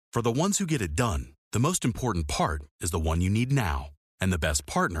For the ones who get it done, the most important part is the one you need now. And the best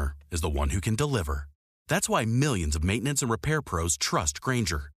partner is the one who can deliver. That's why millions of maintenance and repair pros trust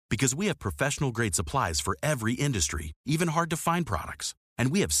Grainger, because we have professional-grade supplies for every industry, even hard-to-find products. And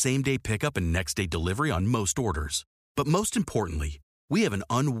we have same-day pickup and next-day delivery on most orders. But most importantly, we have an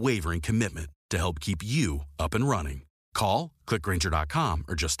unwavering commitment to help keep you up and running. Call, clickgrainger.com,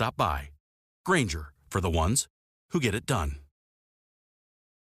 or just stop by. Grainger, for the ones who get it done.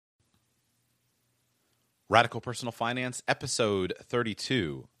 Radical Personal Finance, episode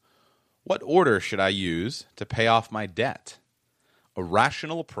 32. What order should I use to pay off my debt? A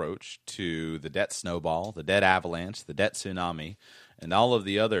rational approach to the debt snowball, the debt avalanche, the debt tsunami, and all of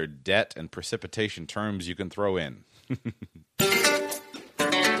the other debt and precipitation terms you can throw in.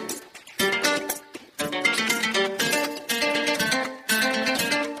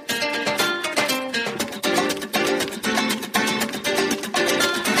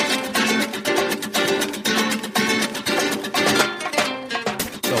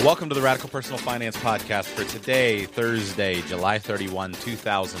 Welcome to the Radical Personal Finance Podcast for today, Thursday, July 31,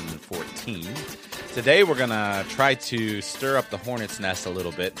 2014. Today we're going to try to stir up the hornet's nest a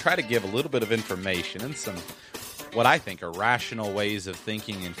little bit, try to give a little bit of information and some, what I think are rational ways of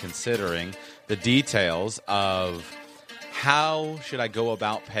thinking and considering the details of how should I go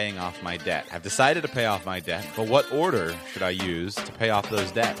about paying off my debt. I've decided to pay off my debt, but what order should I use to pay off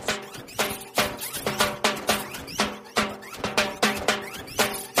those debts?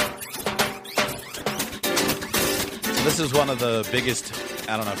 This is one of the biggest,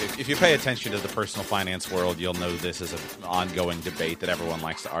 I don't know, if you pay attention to the personal finance world, you'll know this is an ongoing debate that everyone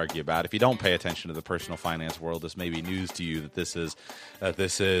likes to argue about. If you don't pay attention to the personal finance world, this may be news to you that this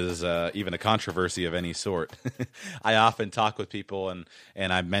is even a controversy of any sort. I often talk with people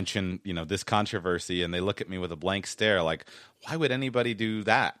and I mention, this controversy, and they look at me with a blank stare like, why would anybody do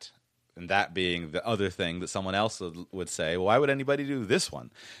that? And that being the other thing that someone else would say, well, why would anybody do this one?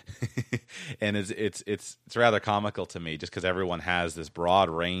 And it's rather comical to me, just because everyone has this broad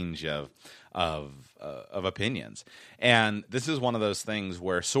range of opinions. And this is one of those things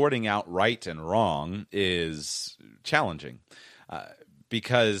where sorting out right and wrong is challenging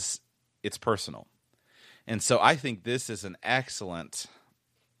because it's personal. And so I think this is an excellent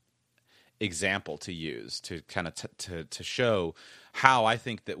example to use to kind of to show how I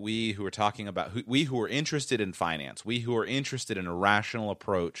think that we who are talking about, we who are interested in finance, we who are interested in a rational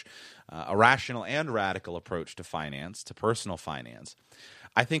approach, a rational and radical approach to finance, to personal finance,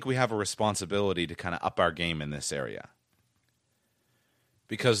 I think we have a responsibility to kind of up our game in this area.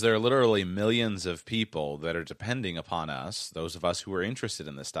 Because there are literally millions of people that are depending upon us, those of us who are interested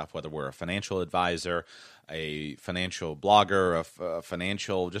in this stuff, whether we're a financial advisor, a financial blogger, a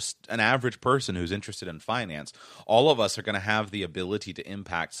financial, just an average person who's interested in finance. All of us are going to have the ability to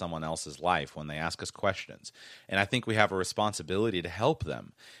impact someone else's life when they ask us questions. And I think we have a responsibility to help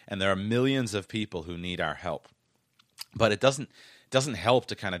them. And there are millions of people who need our help. But it doesn't help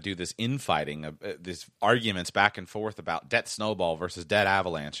to kind of do this infighting, these arguments back and forth about debt snowball versus debt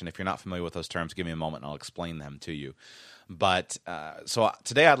avalanche. And if you're not familiar with those terms, give me a moment and I'll explain them to you. But so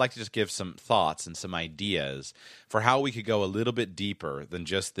today I'd like to just give some thoughts and some ideas for how we could go a little bit deeper than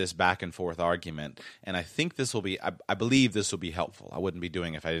just this back and forth argument. And I think this will be, I believe this will be helpful. I wouldn't be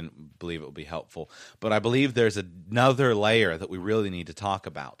doing it if I didn't believe it would be helpful. But I believe there's another layer that we really need to talk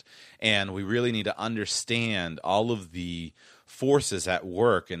about. And we really need to understand all of the forces at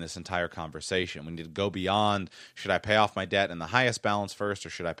work in this entire conversation. We need to go beyond, should I pay off my debt in the highest balance first, or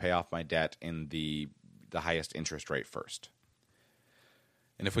should I pay off my debt in the highest interest rate first?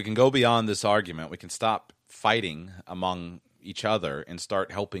 And if we can go beyond this argument, we can stop fighting among each other and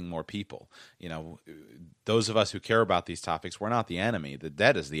start helping more people. Those of us who care about these topics, we're not the enemy. The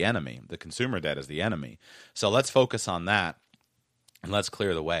debt is the enemy. The consumer debt is the enemy. So let's focus on that and let's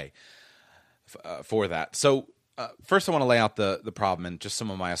clear the way for that. So first, I want to lay out the problem and just some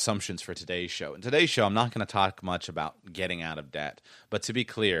of my assumptions for today's show. In today's show, I'm not going to talk much about getting out of debt. But to be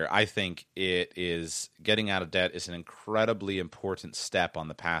clear, I think getting out of debt is an incredibly important step on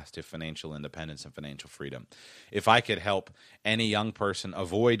the path to financial independence and financial freedom. If I could help any young person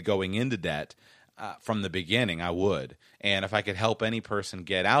avoid going into debt from the beginning, I would. And if I could help any person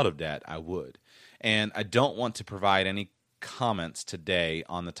get out of debt, I would. And I don't want to provide any comments today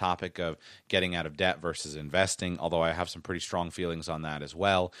on the topic of getting out of debt versus investing, although I have some pretty strong feelings on that as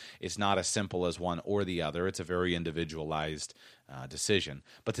well. It's not as simple as one or the other. It's a very individualized decision.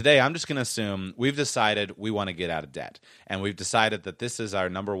 But today I'm just going to assume we've decided we want to get out of debt, and we've decided that this is our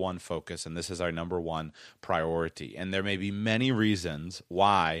number one focus and this is our number one priority. And there may be many reasons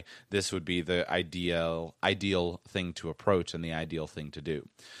why this would be the ideal thing to approach and the ideal thing to do.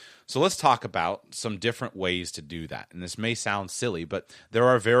 So let's talk about some different ways to do that. And this may sound silly, but there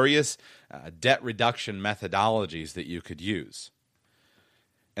are various debt reduction methodologies that you could use.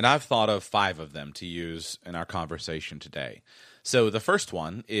 And I've thought of 5 of them to use in our conversation today. So the first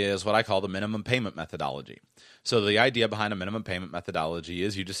one is what I call the minimum payment methodology. So the idea behind a minimum payment methodology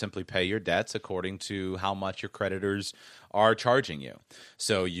is you just simply pay your debts according to how much your creditors are charging you.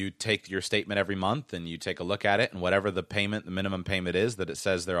 So you take your statement every month and you take a look at it, and whatever the minimum payment is that it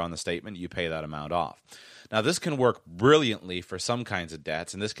says there on the statement, you pay that amount off. Now, this can work brilliantly for some kinds of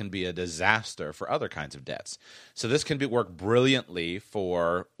debts, and this can be a disaster for other kinds of debts. So this can work brilliantly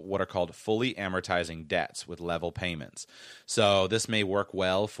for what are called fully amortizing debts with level payments. So this may work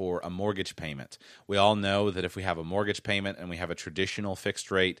well for a mortgage payment. We all know that if we have a mortgage payment and we have a traditional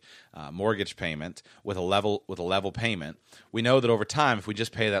fixed rate mortgage payment with a level payment, we know that over time, if we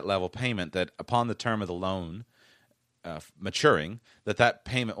just pay that level payment, that upon the term of the loan maturing, that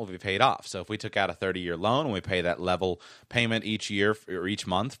payment will be paid off. So if we took out a 30-year loan and we pay that level payment each year or each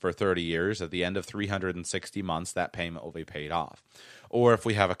month for 30 years, at the end of 360 months, that payment will be paid off. Or if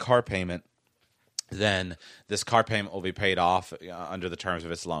we have a car payment, then this car payment will be paid off under the terms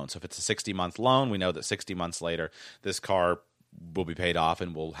of its loan. So if it's a 60-month loan, we know that 60 months later, this car will be paid off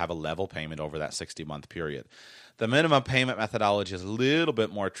and we'll have a level payment over that 60-month period. The minimum payment methodology is a little bit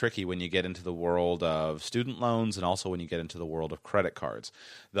more tricky when you get into the world of student loans and also when you get into the world of credit cards.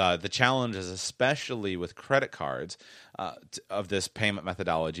 The challenge is especially with credit cards of this payment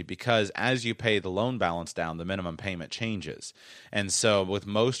methodology, because as you pay the loan balance down, the minimum payment changes. And so with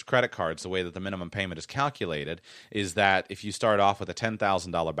most credit cards, the way that the minimum payment is calculated is that if you start off with a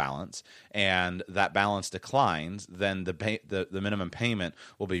 $10,000 balance and that balance declines, then the minimum payment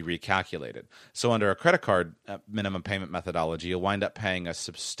will be recalculated. So under a credit card minimum payment methodology, you'll wind up paying a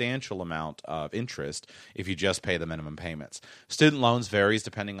substantial amount of interest if you just pay the minimum payments. Student loans varies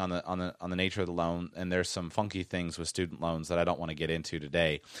depending on the nature of the loan, and there's some funky things with student loans that I don't want to get into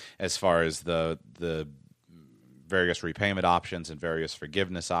today as far as the various repayment options and various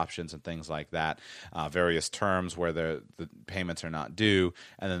forgiveness options and things like that, various terms where the payments are not due,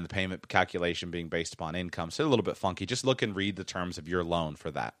 and then the payment calculation being based upon income. So a little bit funky. Just look and read the terms of your loan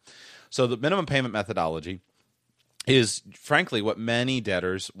for that. So the minimum payment methodology is, frankly, what many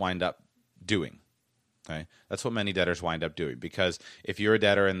debtors wind up doing. Okay, that's what many debtors wind up doing, because if you're a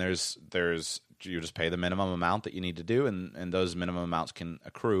debtor and there's you just pay the minimum amount that you need to do, and those minimum amounts can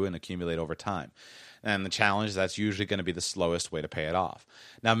accrue and accumulate over time. And the challenge is that's usually going to be the slowest way to pay it off.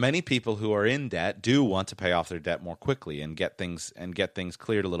 Now, many people who are in debt do want to pay off their debt more quickly and get things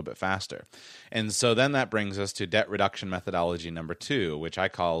cleared a little bit faster. And so then that brings us to debt reduction methodology number 2, which I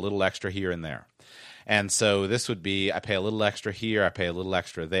call a little extra here and there. And so this would be, I pay a little extra here, I pay a little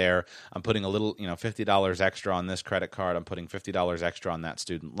extra there. I'm putting a little, $50 extra on this credit card. I'm putting $50 extra on that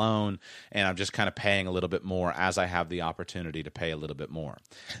student loan. And I'm just kind of paying a little bit more as I have the opportunity to pay a little bit more.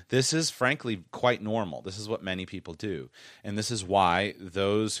 This is frankly quite normal. This is what many people do. And this is why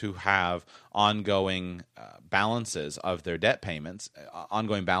those who have ongoing balances of their debt payments,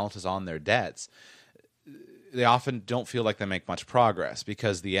 ongoing balances on their debts, they often don't feel like they make much progress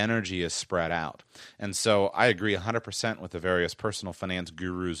because the energy is spread out. And so I agree 100% with the various personal finance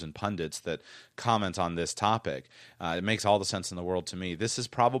gurus and pundits that comment on this topic. It makes all the sense in the world to me. This is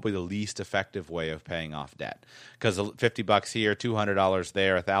probably the least effective way of paying off debt, because $50 here, $200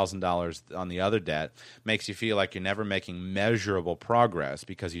 there, $1,000 on the other debt makes you feel like you're never making measurable progress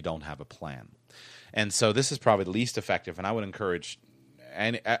because you don't have a plan. And so this is probably the least effective, and I would encourage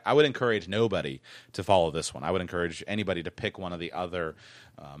nobody to follow this one. I would encourage anybody to pick one of the other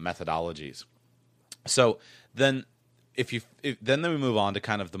methodologies. So then then we move on to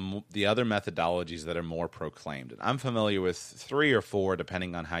kind of the other methodologies that are more proclaimed. And I'm familiar with 3 or 4,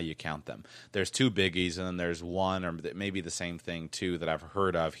 depending on how you count them. There's 2 biggies, and then there's 1 or maybe the same thing, 2, that I've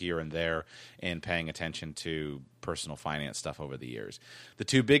heard of here and there in paying attention to personal finance stuff over the years. The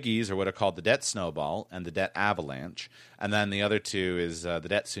 2 biggies are what are called the debt snowball and the debt avalanche. And then the other 2 is the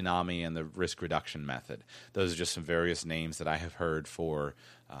debt tsunami and the risk reduction method. Those are just some various names that I have heard for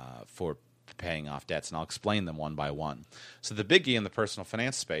paying off debts, and I'll explain them one by one. So the biggie in the personal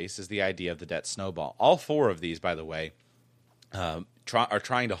finance space is the idea of the debt snowball. All 4 of these, by the way, are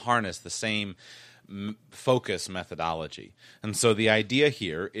trying to harness the same focus methodology. And so the idea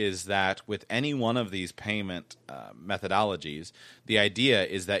here is that with any one of these payment methodologies, the idea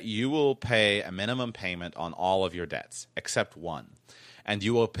is that you will pay a minimum payment on all of your debts except one. And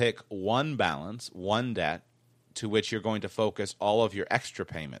you will pick one balance, one debt, to which you're going to focus all of your extra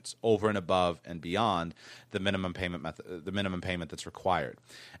payments over and above and beyond the minimum payment the minimum payment that's required.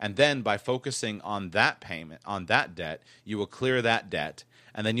 And then by focusing on that payment, on that debt, you will clear that debt,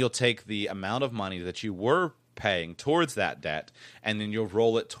 and then you'll take the amount of money that you were paying towards that debt, and then you'll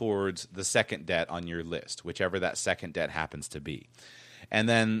roll it towards the second debt on your list, whichever that second debt happens to be. And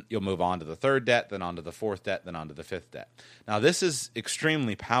then you'll move on to the third debt, then on to the fourth debt, then on to the fifth debt. Now, this is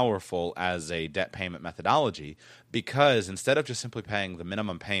extremely powerful as a debt payment methodology because instead of just simply paying the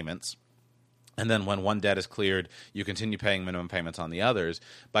minimum payments, and then when one debt is cleared, you continue paying minimum payments on the others,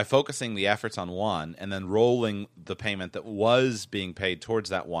 by focusing the efforts on one and then rolling the payment that was being paid towards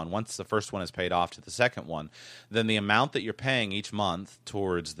that one, once the first one is paid off to the second one, then the amount that you're paying each month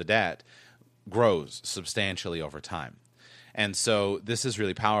towards the debt grows substantially over time. And so this is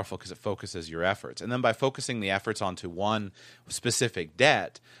really powerful because it focuses your efforts. And then by focusing the efforts onto one specific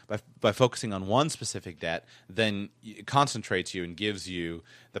debt, by focusing on one specific debt, then it concentrates you and gives you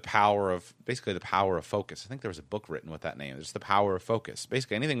the power of, basically the power of focus. I think there was a book written with that name. It's the power of focus.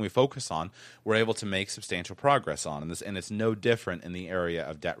 Basically anything we focus on, we're able to make substantial progress on. And it's no different in the area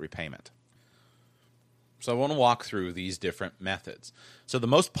of debt repayment. So I want to walk through these different methods. So the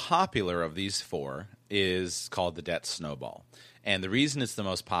most popular of these four is called the debt snowball. And the reason it's the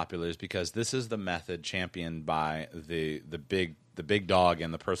most popular is because this is the method championed by the big dog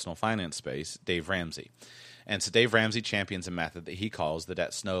in the personal finance space, Dave Ramsey. And so Dave Ramsey champions a method that he calls the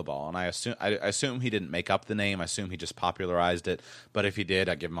debt snowball. And I assume he didn't make up the name. I assume he just popularized it. But if he did,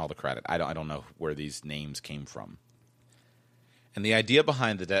 I give him all the credit. I don't know where these names came from. And the idea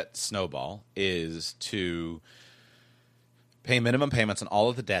behind the debt snowball is to pay minimum payments on all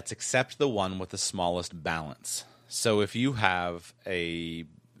of the debts except the one with the smallest balance. So if you have three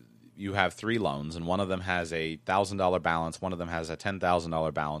loans, and one of them has a $1,000 balance, one of them has a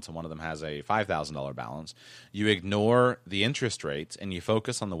 $10,000 balance, and one of them has a $5,000 balance, you ignore the interest rates and you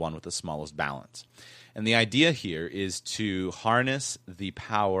focus on the one with the smallest balance. And the idea here is to harness the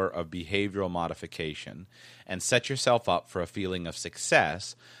power of behavioral modification and set yourself up for a feeling of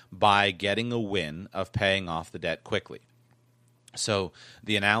success by getting a win of paying off the debt quickly. So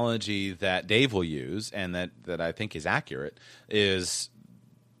the analogy that Dave will use, and that I think is accurate, is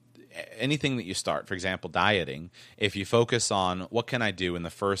anything that you start, for example, dieting, if you focus on what can I do in the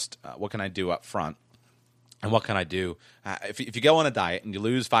first, what can I do up front, and what can I do? If you go on a diet and you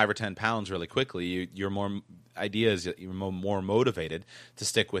lose 5 or 10 pounds really quickly, you're more motivated to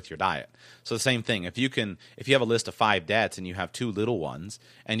stick with your diet. So the same thing. If you have a list of 5 debts and you have 2 little ones,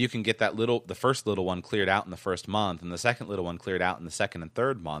 and you can get the first little one cleared out in the first month, and the second little one cleared out in the second and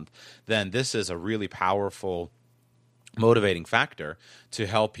third month, then this is a really powerful motivating factor to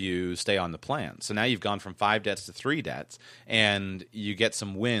help you stay on the plan. So now you've gone from 5 debts to 3 debts, and you get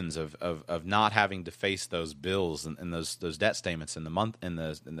some wins of not having to face those bills and those debt statements in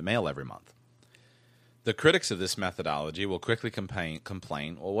the mail every month. The critics of this methodology will quickly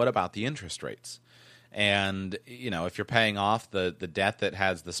complain, well, what about the interest rates? And if you're paying off the debt that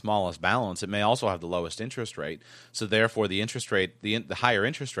has the smallest balance, it may also have the lowest interest rate. So therefore, the interest rate, the higher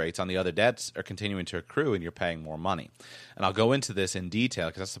interest rates on the other debts are continuing to accrue, and you're paying more money. And I'll go into this in detail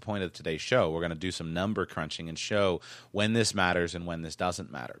because that's the point of today's show. We're going to do some number crunching and show when this matters and when this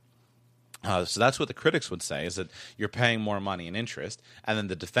doesn't matter. So that's what the critics would say, is that you're paying more money in interest. And then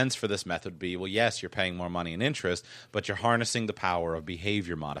the defense for this method would be, well, yes, you're paying more money in interest, but you're harnessing the power of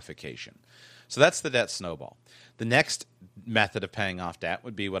behavior modification. So that's the debt snowball. The next method of paying off debt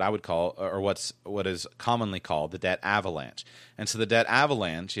would be what I would call, or what is commonly called, the debt avalanche. And so the debt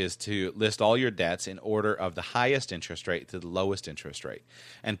avalanche is to list all your debts in order of the highest interest rate to the lowest interest rate,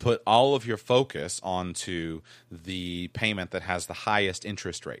 and put all of your focus onto the payment that has the highest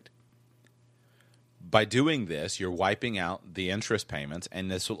interest rate. By doing this, you're wiping out the interest payments, and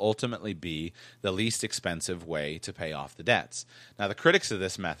this will ultimately be the least expensive way to pay off the debts. Now, the critics of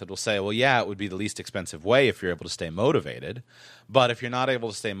this method will say, well, yeah, it would be the least expensive way if you're able to stay motivated. But if you're not able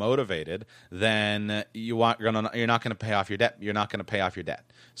to stay motivated, then you're not going to pay off your debt. You're not going to pay off your debt.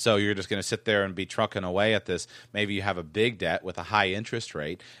 So you're just going to sit there and be trucking away at this. Maybe you have a big debt with a high interest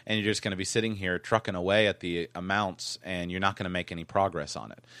rate, and you're just going to be sitting here trucking away at the amounts, and you're not going to make any progress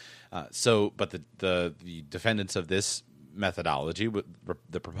on it. But the defendants of this methodology,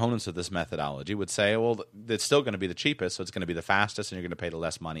 the proponents of this methodology, would say, well, it's still going to be the cheapest, so it's going to be the fastest, and you're going to pay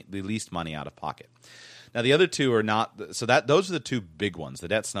the least money out of pocket. Now, the other two are not. So those are the two big ones: the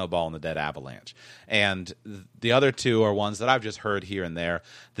debt snowball and the debt avalanche. And the other two are ones that I've just heard here and there.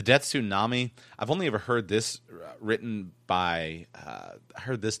 The debt tsunami. I've only ever heard this written by. I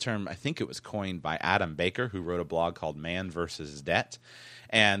heard this term. I think it was coined by Adam Baker, who wrote a blog called "Man versus Debt."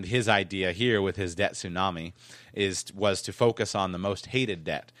 And his idea here with his debt tsunami was to focus on the most hated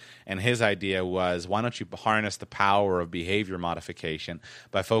debt. And his idea was, why don't you harness the power of behavior modification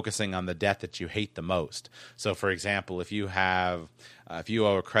by focusing on the debt that you hate the most? So, for example, if you owe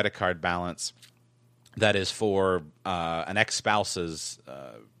a credit card balance that is for an ex-spouse's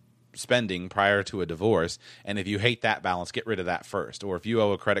spending prior to a divorce, and if you hate that balance, get rid of that first. Or if you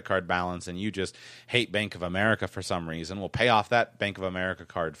owe a credit card balance and you just hate Bank of America for some reason, we'll pay off that Bank of America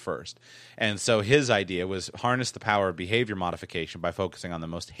card first. And so his idea was harness the power of behavior modification by focusing on the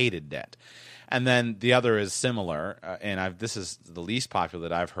most hated debt. And then the other is similar, and this is the least popular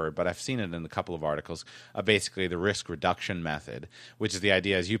that I've heard, but I've seen it in a couple of articles, basically the risk reduction method, which is the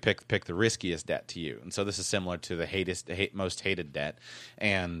idea is you pick the riskiest debt to you. And so this is similar to the most hated debt,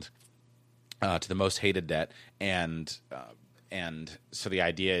 and to the most hated debt, and so the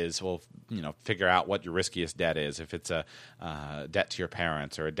idea is, well, figure out what your riskiest debt is. If it's a debt to your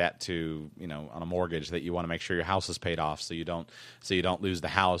parents, or a debt to on a mortgage that you want to make sure your house is paid off, so you don't lose the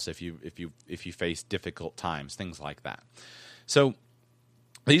house if you face difficult times, things like that. So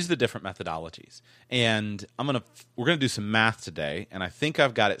these are the different methodologies, and we're gonna do some math today, and I think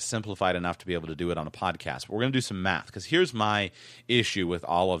I've got it simplified enough to be able to do it on a podcast. But we're gonna do some math, because here's my issue with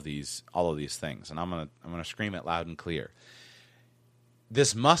all of these things, and I'm gonna scream it loud and clear.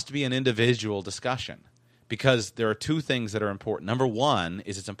 This must be an individual discussion, because there are two things that are important. Number one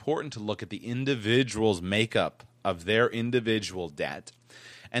is it's important to look at the individual's makeup of their individual debt,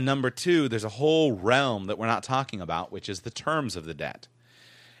 and number two, there's a whole realm that we're not talking about, which is the terms of the debt.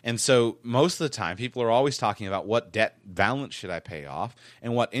 And so most of the time, people are always talking about what debt balance should I pay off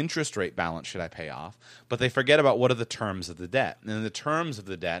and what interest rate balance should I pay off, but they forget about what are the terms of the debt. And the terms of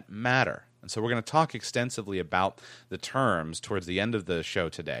the debt matter. And so we're going to talk extensively about the terms towards the end of the show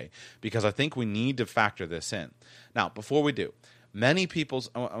today, because I think we need to factor this in. Now, before we do, I want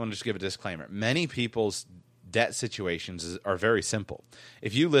to just give a disclaimer. Many people's debt situations are very simple.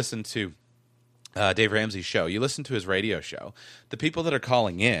 If you listen to Dave Ramsey's show, you listen to his radio show, the people that are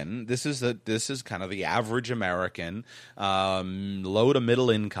calling in, this is kind of the average American, low to middle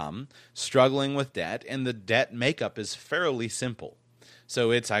income, struggling with debt, and the debt makeup is fairly simple.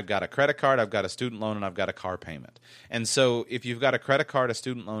 So I've got a credit card, I've got a student loan, and I've got a car payment. And so if you've got a credit card, a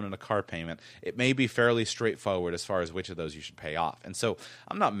student loan, and a car payment, it may be fairly straightforward as far as which of those you should pay off. And so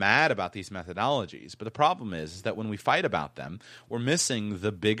I'm not mad about these methodologies, but the problem is that when we fight about them, we're missing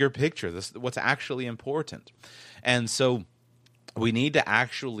the bigger picture, what's actually important. And so we need to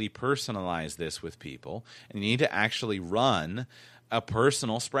actually personalize this with people, and you need to actually run a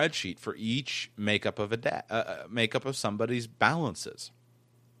personal spreadsheet for each makeup of a debt, makeup of somebody's balances.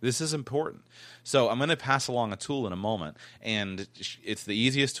 This is important. So I'm going to pass along a tool in a moment, and it's the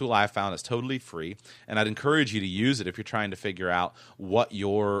easiest tool I've found. It's totally free, and I'd encourage you to use it if you're trying to figure out what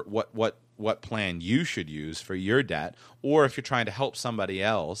plan you should use for your debt, or if you're trying to help somebody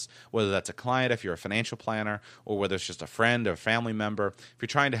else, whether that's a client, if you're a financial planner, or whether it's just a friend or a family member, if you're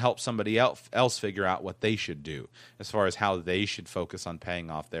trying to help somebody else figure out what they should do as far as how they should focus on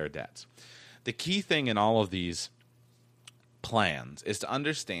paying off their debts. The key thing in all of these plans is to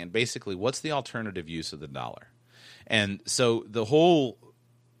understand basically what's the alternative use of the dollar. And so the whole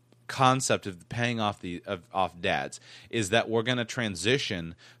concept of paying off off debts is that we're going to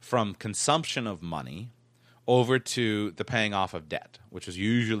transition from consumption of money over to the paying off of debt, which was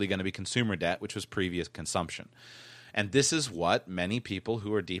usually going to be consumer debt, which was previous consumption. And this is what many people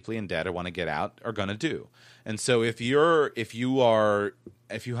who are deeply in debt or want to get out are going to do. And so if you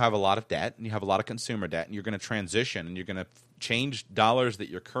have a lot of debt and you have a lot of consumer debt, and you're going to transition and you're going to change dollars that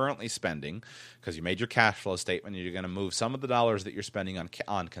you're currently spending because you made your cash flow statement, and you're going to move some of the dollars that you're spending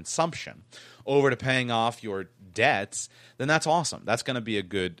on consumption over to paying off your debts, then that's awesome. That's going to be a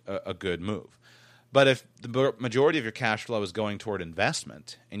good move. But if the majority of your cash flow is going toward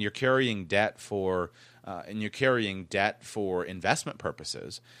investment, and you're carrying debt for investment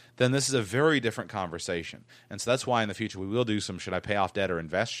purposes, then this is a very different conversation. And so that's why in the future we will do some should I pay off debt or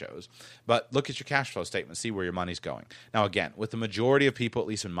invest shows. But look at your cash flow statement, see where your money's going. Now again, with the majority of people, at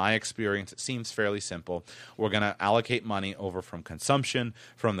least in my experience, it seems fairly simple. We're going to allocate money over from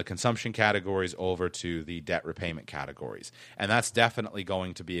the consumption categories over to the debt repayment categories. And that's definitely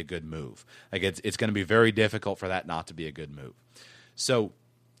going to be a good move. Like it's going to be very difficult for that not to be a good move. So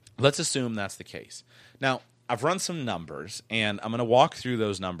let's assume that's the case. Now, I've run some numbers, and I'm going to walk through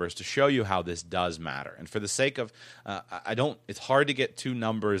those numbers to show you how this does matter. And for the sake of, it's hard to get too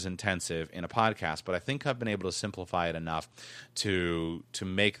numbers intensive in a podcast, but I think I've been able to simplify it enough to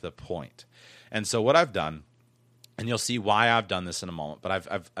make the point. And so what I've done, and you'll see why I've done this in a moment, but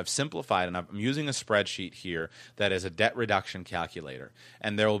I've simplified, and I'm using a spreadsheet here that is a debt reduction calculator,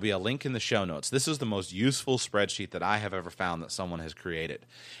 and there will be a link in the show notes. This is the most useful spreadsheet that I have ever found that someone has created,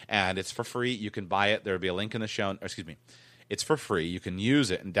 and it's for free. You can buy it. There will be a link in the show. It's for free. You can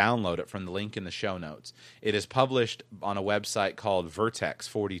use it and download it from the link in the show notes. It is published on a website called Vertex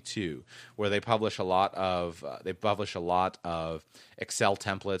 42, where they publish a lot of Excel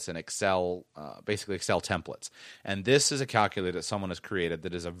templates and basically Excel templates. And this is a calculator that someone has created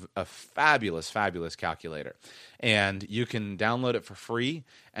that is a fabulous, fabulous calculator. And you can download it for free,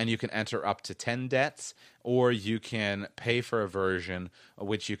 and you can enter up to 10 debts, or you can pay for a version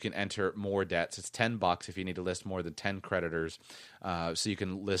which you can enter more debts. It's $10 if you need to list more than 10 creditors. So you can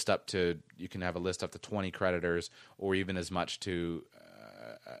have a list up to 20 creditors, or even as much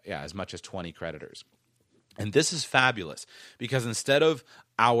as 20 creditors. And this is fabulous because instead of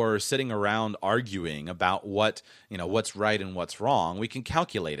our sitting around arguing about what's right and what's wrong, we can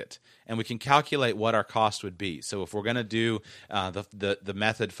calculate it, and we can calculate what our cost would be. So if we're going to do the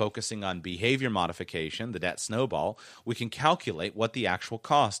method focusing on behavior modification, the debt snowball, we can calculate what the actual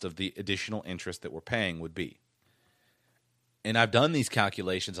cost of the additional interest that we're paying would be. And I've done these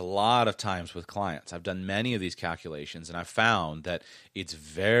calculations a lot of times with clients. I've done many of these calculations, and I've found that it's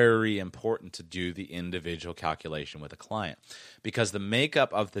very important to do the individual calculation with a client because the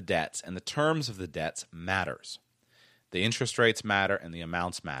makeup of the debts and the terms of the debts matters. The interest rates matter and the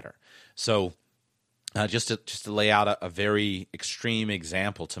amounts matter. So just to lay out a very extreme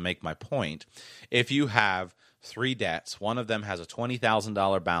example to make my point, if you have 3 debts, one of them has a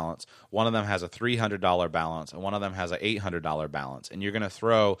 $20,000 balance, one of them has a $300 balance, and one of them has an $800 balance, and you're going to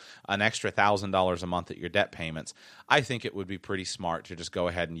throw an extra $1,000 a month at your debt payments, I think it would be pretty smart to just go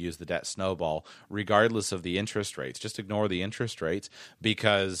ahead and use the debt snowball regardless of the interest rates. Just ignore the interest rates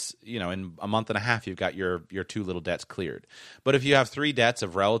because, in a month and a half, you've got your 2 little debts cleared. But if you have 3 debts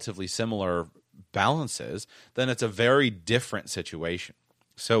of relatively similar balances, then it's a very different situation.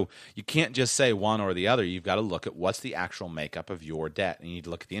 So you can't just say one or the other. You've got to look at what's the actual makeup of your debt, and you need to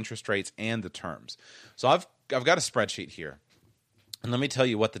look at the interest rates and the terms. So I've got a spreadsheet here, and let me tell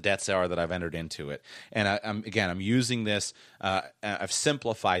you what the debts are that I've entered into it. And I'm using this. I've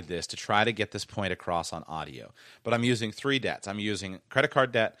simplified this to try to get this point across on audio. But I'm using 3 debts. I'm using credit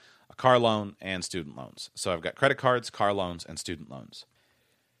card debt, a car loan, and student loans. So I've got credit cards, car loans, and student loans.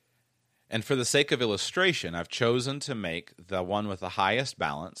 And for the sake of illustration, I've chosen to make the one with the highest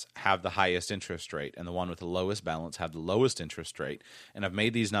balance have the highest interest rate, and the one with the lowest balance have the lowest interest rate. And I've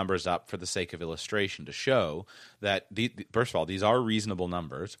made these numbers up for the sake of illustration to show that, first of all, these are reasonable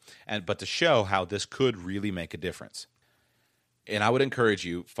numbers, but to show how this could really make a difference. And I would encourage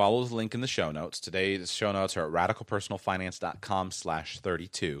you, follow the link in the show notes. Today's show notes are at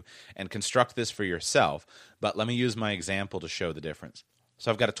radicalpersonalfinance.com/32, and construct this for yourself. But let me use my example to show the difference. So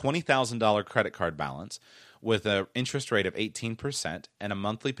I've got a $20,000 credit card balance with an interest rate of 18% and a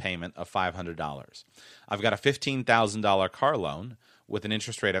monthly payment of $500. I've got a $15,000 car loan with an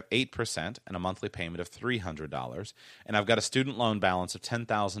interest rate of 8% and a monthly payment of $300. And I've got a student loan balance of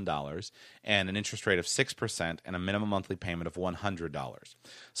 $10,000 and an interest rate of 6% and a minimum monthly payment of $100.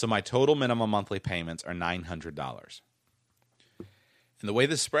 So my total minimum monthly payments are $900. And the way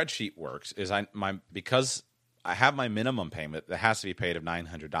this spreadsheet works is because I have my minimum payment that has to be paid of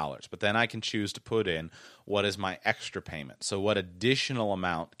 $900, but then I can choose to put in what is my extra payment. So what additional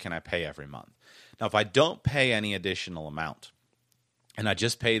amount can I pay every month? Now, if I don't pay any additional amount, and I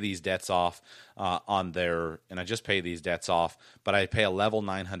just pay these debts off but I pay a level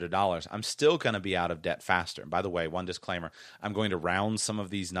 $900, I'm still going to be out of debt faster. And by the way, one disclaimer, I'm going to round some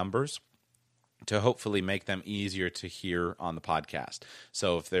of these numbers to hopefully make them easier to hear on the podcast.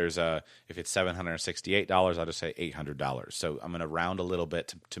 So if it's $768, I'll just say $800. So I'm going to round a little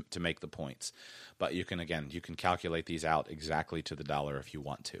bit to make the points. But you can calculate these out exactly to the dollar if you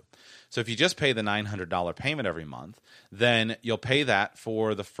want to. So if you just pay the $900 payment every month, then you'll pay that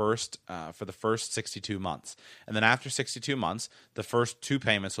for the first 62 months. And then after 62 months, the first 2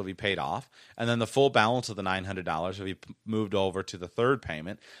 payments will be paid off, and then the full balance of the $900 will be moved over to the third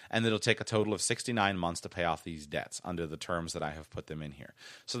payment, and it'll take a total of 69 months to pay off these debts under the terms that I have put them in here.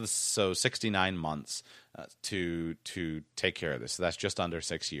 So 69 months to take care of this. So that's just under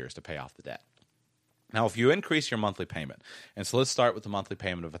 6 years to pay off the debt. Now, if you increase your monthly payment, and so let's start with the monthly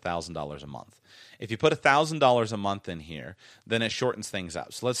payment of $1,000 a month. If you put $1,000 a month in here, then it shortens things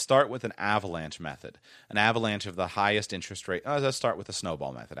up. So let's start with an avalanche method, an avalanche of the highest interest rate. Let's start with a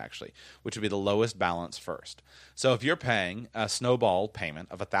snowball method, actually, which would be the lowest balance first. So if you're paying a snowball payment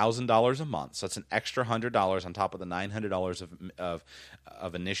of $1,000 a month, so it's an extra $100 on top of the $900 of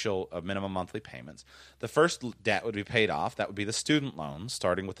initial minimum monthly payments, the first debt would be paid off. That would be the student loans,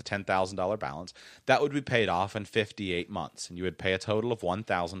 starting with the $10,000 balance. That would be paid off in 58 months, and you would pay a total of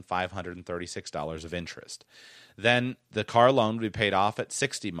 $1,536 of interest. Then the car loan would be paid off at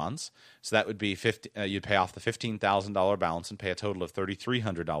 60 months, so that would be you'd pay off the $15,000 balance and pay a total of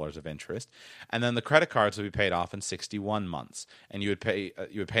 $3,300 of interest. And then the credit cards would be paid off in 61 months, and you would pay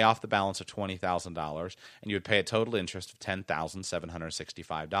off the balance of $20,000, and you would pay a total interest of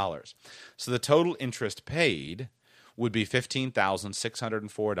 $10,765. So the total interest paid would be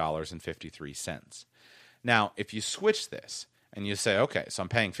 $15,604.53. Now, if you switch this and you say, okay, so I'm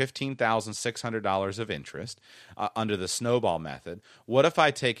paying $15,600 of interest under the snowball method, what if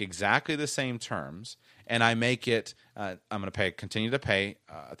I take exactly the same terms and I make it, I'm going to continue to pay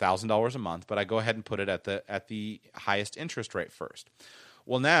 $1,000 a month, but I go ahead and put it at the highest interest rate first.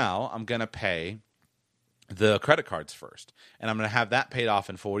 Well, now I'm going to pay the credit cards first, and I'm going to have that paid off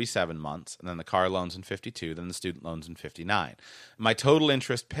in 47 months, and then the car loans in 52, then the student loans in 59. My total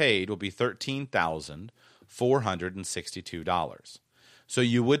interest paid will be $13,462. So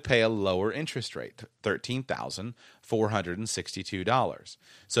you would pay a lower interest rate, $13,462.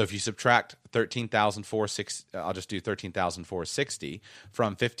 So if you subtract $13,460, I'll just do $13,460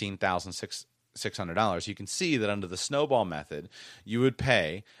 from $15,600, you can see that under the snowball method, you would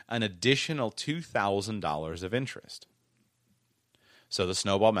pay an additional $2,000 of interest. So the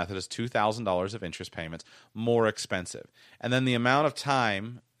snowball method is $2,000 of interest payments more expensive. And then the amount of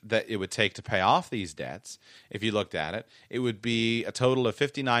time that it would take to pay off these debts, if you looked at it, it would be a total of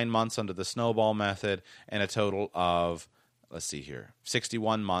 59 months under the snowball method and a total of,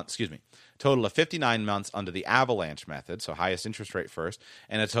 total of 59 months under the avalanche method, so highest interest rate first,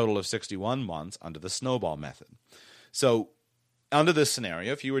 and a total of 61 months under the snowball method. So under this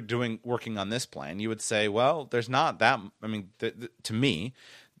scenario, if you were working on this plan, you would say, well, there's not that, to me,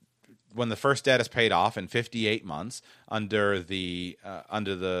 when the first debt is paid off in 58 months under the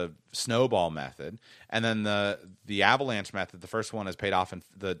snowball method, and then the avalanche method, the first one is paid off and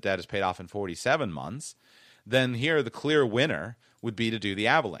the debt is paid off in 47 months, then here the clear winner would be to do the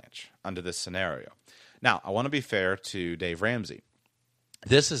avalanche under this scenario. Now, I want to be fair to Dave Ramsey.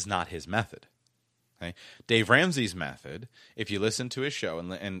 This is not his method. Okay? Dave Ramsey's method, if you listen to his show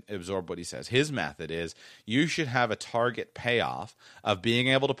and absorb what he says, his method is you should have a target payoff of being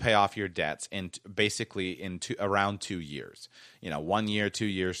able to pay off your debts in around 2 years. 1 year, 2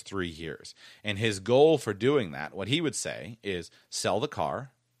 years, 3 years. And his goal for doing that, what he would say is sell the car,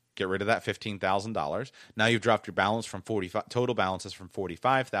 get rid of that $15,000. Now you've dropped your balance from total balances from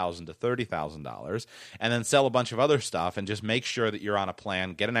 $45,000 to $30,000, and then sell a bunch of other stuff and just make sure that you're on a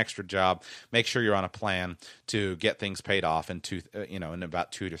plan. Get an extra job. Make sure you're on a plan to get things paid off in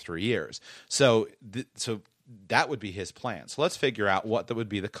about 2 to 3 years. So that would be his plan. So let's figure out what that would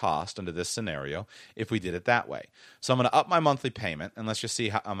be the cost under this scenario if we did it that way. So I'm going to up my monthly payment, and let's just see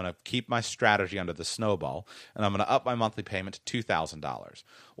how I'm going to keep my strategy under the snowball, and I'm going to up my monthly payment to $2,000.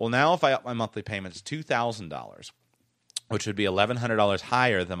 Well, now if I up my monthly payment to $2,000, which would be $1,100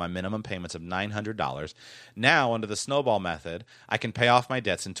 higher than my minimum payments of $900. Now, under the snowball method, I can pay off my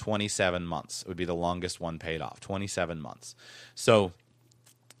debts in 27 months. It would be the longest one paid off, 27 months. So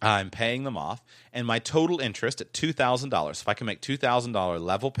I'm paying them off, and my total interest at $2,000, if I can make $2,000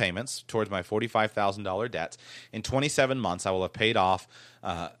 level payments towards my $45,000 debts, in 27 months I will have paid off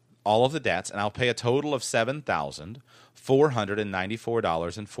all of the debts, and I'll pay a total of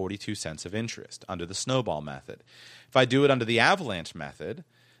 $7,494.42 of interest under the snowball method. If I do it under the avalanche method,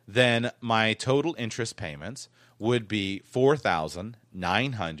 then my total interest payments would be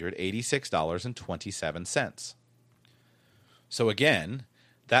 $4,986.27. So again,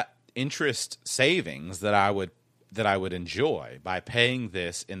 that interest savings that I would enjoy by paying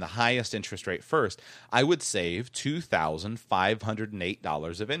this in the highest interest rate first, I would save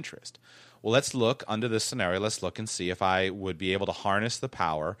 $2,508 of interest. Well, let's look under this scenario. Let's look and see if I would be able to harness the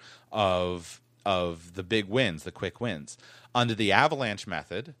power of the big wins, the quick wins. Under the avalanche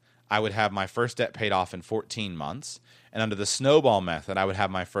method, I would have my first debt paid off in 14 months. And under the snowball method, I would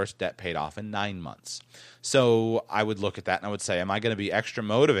have my first debt paid off in 9 months. So I would look at that and I would say, am I going to be extra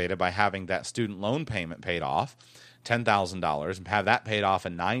motivated by having that student loan payment paid off, $10,000, and have that paid off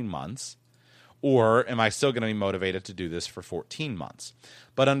in 9 months? Or am I still going to be motivated to do this for 14 months?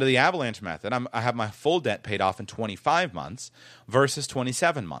 But under the Avalanche method, I have my full debt paid off in 25 months versus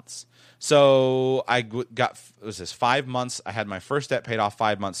 27 months. So I got, was this 5 months? I had my first debt paid off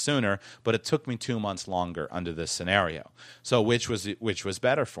 5 months sooner, but it took me 2 months longer under this scenario. So which was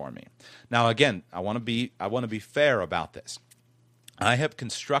better for me? Now again, I want to be fair about this. I have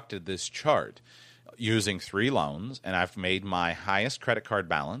constructed this chart using 3 loans, and I've made my highest credit card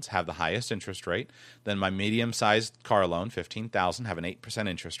balance have the highest interest rate, then my medium-sized car loan, $15,000, have an 8%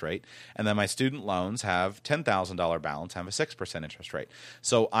 interest rate, and then my student loans have $10,000 balance, have a 6% interest rate.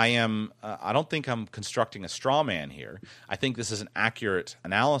 So I don't think I'm constructing a straw man here. I think this is an accurate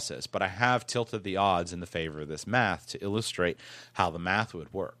analysis, but I have tilted the odds in the favor of this math to illustrate how the math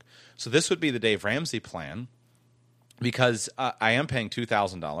would work. So this would be the Dave Ramsey plan, because I am paying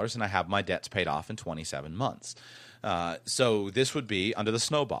 $2,000 and I have my debts paid off in 27 months. So this would be under the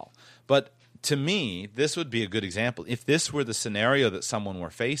snowball. But to me, this would be a good example. If this were the scenario that someone were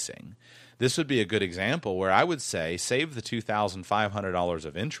facing, this would be a good example where I would say save the $2,500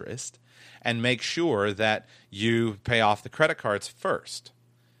 of interest and make sure that you pay off the credit cards first.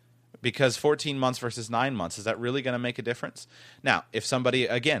 Because 14 months versus 9 months, is that really going to make a difference? Now, if somebody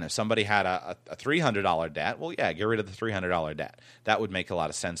had a $300 debt, well, yeah, get rid of the $300 debt. That would make a lot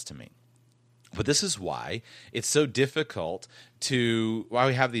of sense to me. But this is why it's so difficult why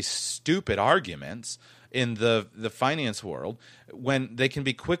we have these stupid arguments in the finance world, when they can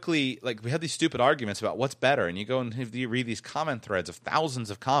be quickly, like, we have these stupid arguments about what's better, and you go and you read these comment threads of thousands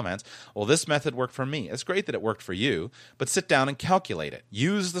of comments. Well, this method worked for me. It's great that it worked for you, but sit down and calculate it.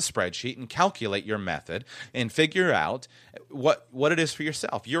 Use the spreadsheet and calculate your method and figure out what it is for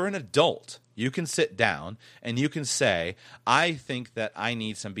yourself. You're an adult. You can sit down and you can say, I think that I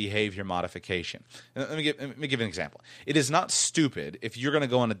need some behavior modification. Let me give an example. It is not stupid, if you're going to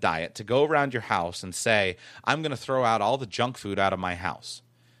go on a diet, to go around your house and say, I'm going to throw out all the junk food out of my house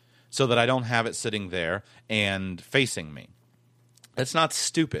so that I don't have it sitting there and facing me. It's not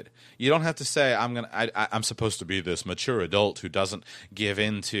stupid. You don't have to say, I'm supposed to be this mature adult who doesn't give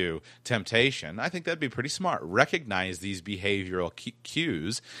in to temptation. I think that'd be pretty smart. Recognize these behavioral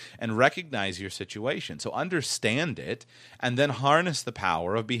cues and recognize your situation. So understand it and then harness the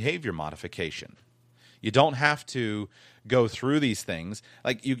power of behavior modification. You don't have to go through these things.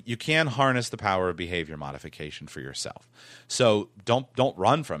 Like, you can harness the power of behavior modification for yourself. So don't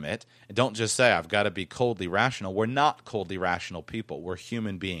run from it. And don't just say, I've got to be coldly rational. We're not coldly rational people. We're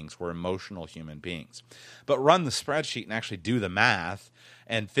human beings. We're emotional human beings. But run the spreadsheet and actually do the math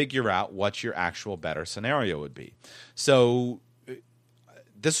and figure out what your actual better scenario would be. So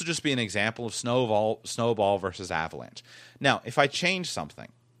this would just be an example of snowball versus avalanche. Now, if I change something,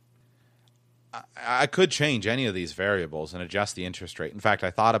 I could change any of these variables and adjust the interest rate. In fact,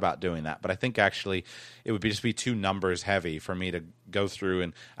 I thought about doing that, but I think actually it would just be too numbers heavy for me to go through.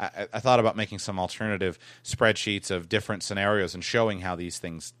 And I thought about making some alternative spreadsheets of different scenarios and showing how these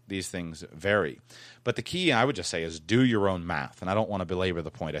things vary. But the key, I would just say, is do your own math. And I don't want to belabor the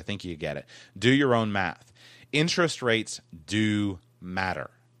point. I think you get it. Do your own math. Interest rates do matter.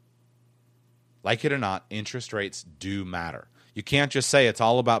 Like it or not, interest rates do matter. You can't just say it's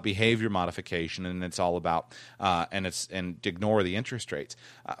all about behavior modification and it's all about and ignore the interest rates.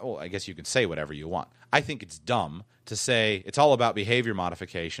 Well, I guess you can say whatever you want. I think it's dumb to say it's all about behavior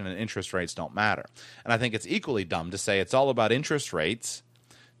modification and interest rates don't matter. And I think it's equally dumb to say it's all about interest rates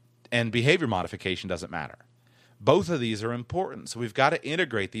and behavior modification doesn't matter. Both of these are important, so we've got to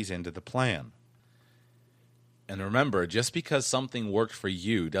integrate these into the plan. And remember, just because something worked for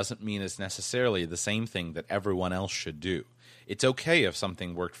you doesn't mean it's necessarily the same thing that everyone else should do. It's okay if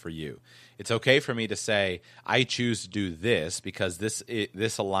something worked for you. It's okay for me to say, I choose to do this because this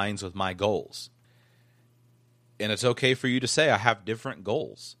aligns with my goals. And it's okay for you to say, I have different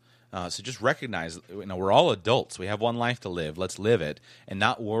goals. So just recognize, we're all adults. We have one life to live. Let's live it and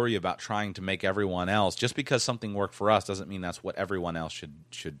not worry about trying to make everyone else. Just because something worked for us doesn't mean that's what everyone else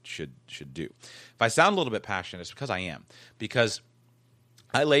should do. If I sound a little bit passionate, it's because I am. Because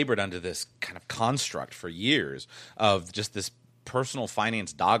I labored under this kind of construct for years of just this personal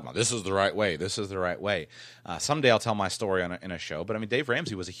finance dogma. This is the right way. This is the right way. Someday I'll tell my story in a show. But I mean, Dave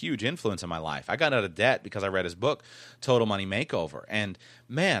Ramsey was a huge influence in my life. I got out of debt because I read his book, Total Money Makeover. And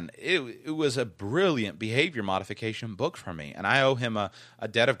man, it was a brilliant behavior modification book for me. And I owe him a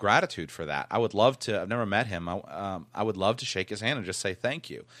debt of gratitude for that. I would love to, I've never met him. I would love to shake his hand and just say thank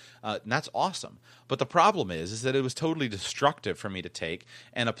you. And that's awesome. But the problem is that it was totally destructive for me to take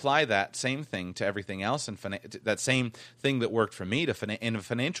and apply that same thing to everything else, and that same thing that worked for me in a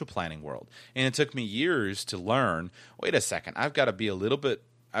financial planning world. And it took me years to learn, wait a second, I've got to be a little bit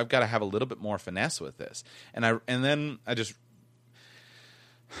I've got to have a little bit more finesse with this. And then I just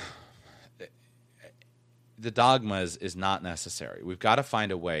the dogma is not necessary. We've got to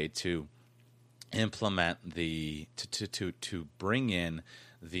find a way to implement to bring in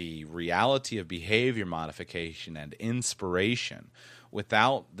the reality of behavior modification and inspiration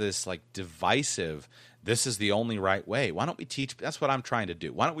without this like divisive, this is the only right way. Why don't we teach? That's what I'm trying to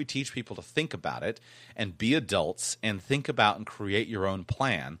do. Why don't we teach people to think about it and be adults and think about and create your own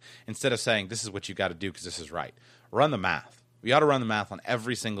plan instead of saying this is what you got to do because this is right. Run the math. We ought to run the math on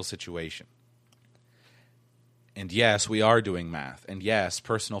every single situation. And yes, we are doing math. And yes,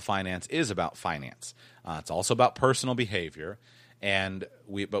 personal finance is about finance. It's also about personal behavior.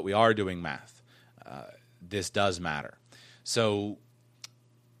 But we are doing math. This does matter. So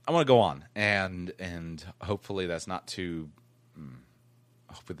I want to go on, and hopefully that's not too.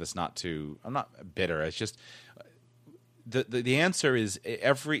 Hopefully that's not too. I'm not bitter. It's just the answer is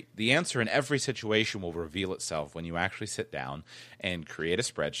the answer in every situation will reveal itself when you actually sit down and create a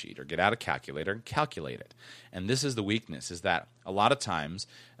spreadsheet or get out a calculator and calculate it. And this is the weakness: is that a lot of times,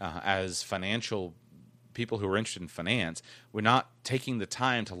 as financial people who are interested in finance, we're not taking the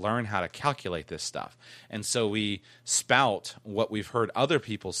time to learn how to calculate this stuff. And so we spout what we've heard other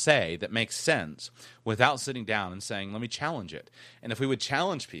people say that makes sense without sitting down and saying, let me challenge it. And if we would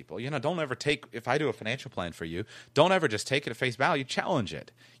challenge people, don't ever take, if I do a financial plan for you, don't ever just take it at face value, challenge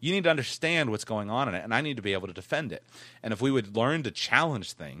it. You need to understand what's going on in it, and I need to be able to defend it. And if we would learn to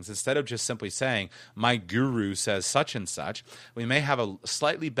challenge things, instead of just simply saying, my guru says such and such, we may have a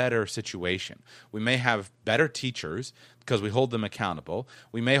slightly better situation. We may have better teachers because we hold them accountable.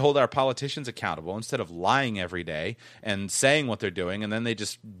 We may hold our politicians accountable instead of lying every day and saying what they're doing and then they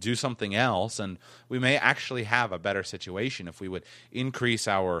just do something else. And we may actually have a better situation if we would increase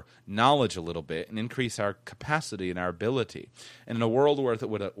our knowledge a little bit and increase our capacity and our ability. And in a world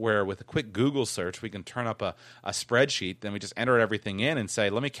where with a quick Google search we can turn up a spreadsheet, then we just enter everything in and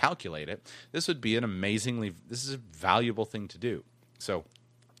say, let me calculate it. This would be this is a valuable thing to do. So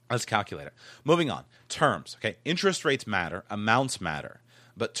let's calculate it. Moving on. Terms. Okay. Interest rates matter. Amounts matter.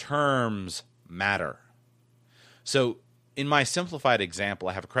 But terms matter. So in my simplified example,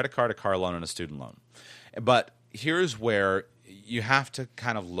 I have a credit card, a car loan, and a student loan. But here's where you have to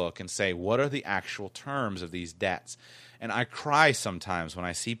kind of look and say, what are the actual terms of these debts? And I cry sometimes when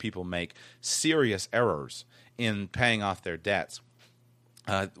I see people make serious errors in paying off their debts.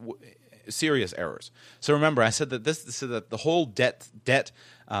 Serious errors. So remember, I said that the whole debt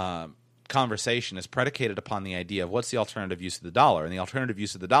conversation is predicated upon the idea of what's the alternative use of the dollar, and the alternative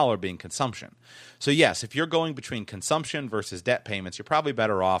use of the dollar being consumption. So yes, if you're going between consumption versus debt payments, you're probably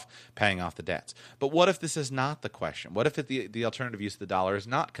better off paying off the debts. But what if this is not the question? What if the alternative use of the dollar is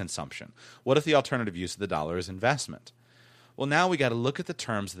not consumption? What if the alternative use of the dollar is investment? Well, now we got to look at the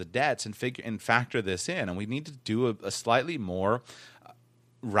terms of the debts and factor this in, and we need to do a slightly more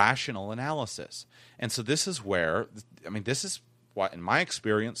rational analysis. And so this is where, this is what, in my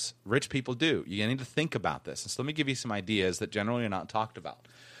experience, rich people do. You need to think about this. And so let me give you some ideas that generally are not talked about.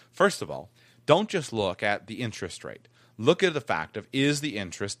 First of all, don't just look at the interest rate. Look at the fact of, is the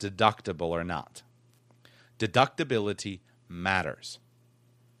interest deductible or not? Deductibility matters.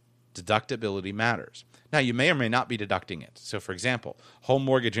 Deductibility matters. Now, you may or may not be deducting it. So, for example, home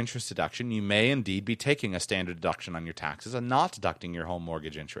mortgage interest deduction, you may indeed be taking a standard deduction on your taxes and not deducting your home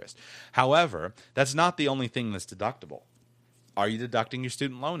mortgage interest. However, that's not the only thing that's deductible. Are you deducting your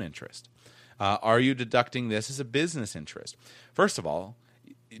student loan interest? Are you deducting this as a business interest? First of all,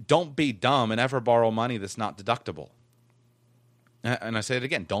 don't be dumb and ever borrow money that's not deductible. And I say it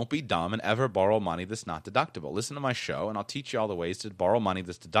again, don't be dumb and ever borrow money that's not deductible. Listen to my show, and I'll teach you all the ways to borrow money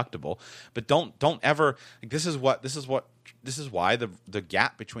that's deductible. But don't ever. This is why the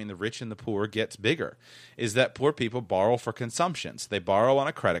gap between the rich and the poor gets bigger. Is that poor people borrow for consumption. So they borrow on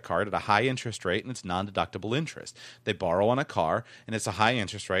a credit card at a high interest rate, and it's non-deductible interest. They borrow on a car, and it's a high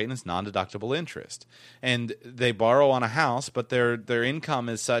interest rate, and it's non-deductible interest. And they borrow on a house, but their income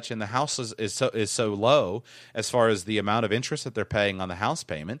is such, and the house is so low as far as the amount of interest that they're paying on the house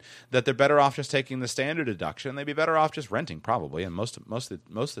payment, that they're better off just taking the standard deduction. They'd be better off just renting, probably, and most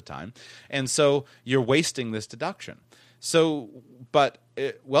of the time. And so you're wasting this deduction. So, but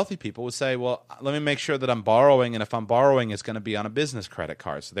wealthy people would say, well, let me make sure that I'm borrowing, and if I'm borrowing, it's going to be on a business credit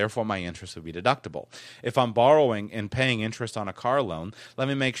card, so therefore my interest would be deductible. If I'm borrowing and paying interest on a car loan, let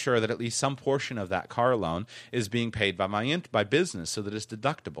me make sure that at least some portion of that car loan is being paid by business so that it's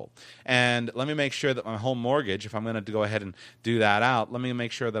deductible. And let me make sure that my home mortgage, if I'm going to go ahead and do that out, let me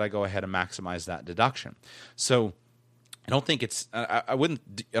make sure that I go ahead and maximize that deduction. So I don't think it's I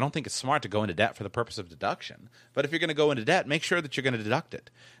don't think it's smart to go into debt for the purpose of deduction. But if you're going to go into debt, make sure that you're going to deduct it,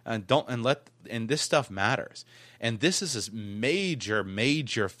 and this stuff matters. And this is a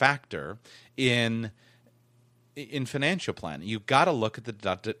major factor in financial planning. You've got to look at the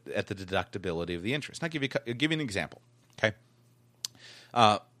deductibility of the interest. Now, I'll give you an example. Okay.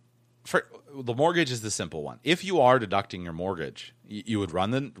 For the mortgage is the simple one. If you are deducting your mortgage, you would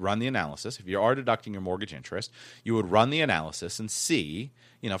run the analysis. If you are deducting your mortgage interest, you would run the analysis and see,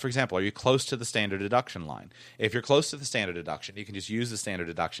 for example, are you close to the standard deduction line? If you're close to the standard deduction, you can just use the standard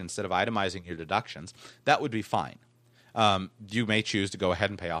deduction instead of itemizing your deductions. That would be fine. You may choose to go ahead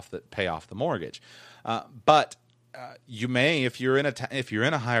and pay off the mortgage, but you may, if you're in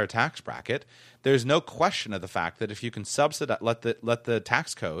a higher tax bracket, there's no question of the fact that if you can let the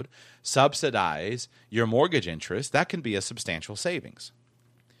tax code subsidize your mortgage interest, that can be a substantial savings.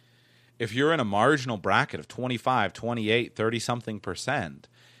 If you're in a marginal bracket of 25, 28, 30 something percent,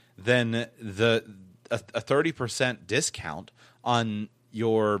 then a 30% discount on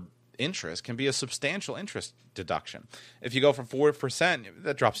your interest can be a substantial interest deduction. If you go from 4%,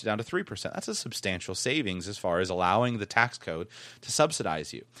 that drops you down to 3%. That's a substantial savings as far as allowing the tax code to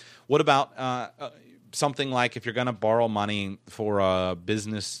subsidize you. What about something like if you're going to borrow money for a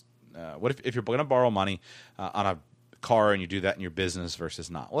business? What if you're going to borrow money on a car and you do that in your business versus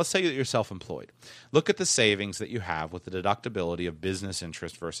not? Well, let's say that you're self-employed. Look at the savings that you have with the deductibility of business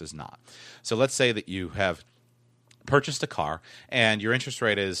interest versus not. So let's say that you have purchased a car and your interest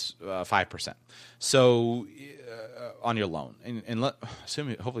rate is 5%. So on your loan, and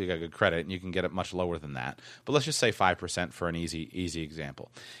hopefully you got good credit and you can get it much lower than that. But let's just say 5% for an easy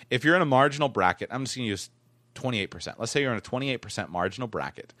example. If you're in a marginal bracket, I'm just going to use 28%. Let's say you're in a 28% marginal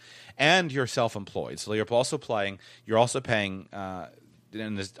bracket, and you're self-employed. So you're also paying.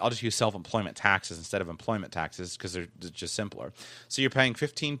 And I'll just use self-employment taxes instead of employment taxes because they're just simpler. So you're paying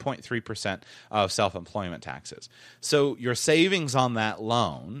 15.3% of self-employment taxes. So your savings on that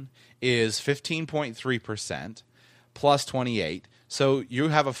loan is 15.3% plus 28. So you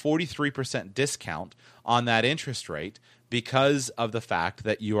have a 43% discount on that interest rate because of the fact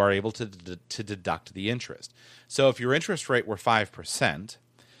that you are able to deduct the interest. So if your interest rate were 5%,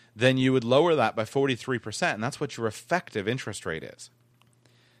 then you would lower that by 43%, and that's what your effective interest rate is.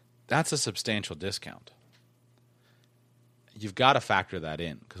 That's a substantial discount. You've got to factor that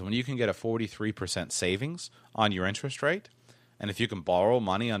in because when you can get a 43% savings on your interest rate, and if you can borrow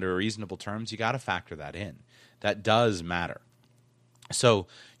money under reasonable terms, you got to factor that in. That does matter. So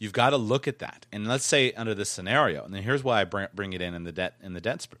you've got to look at that. And let's say under this scenario, and then here's why I bring it in the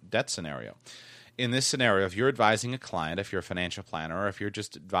debt scenario. In this scenario, if you're advising a client, if you're a financial planner, or if you're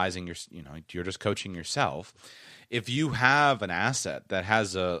just advising you're just coaching yourself, if you have an asset that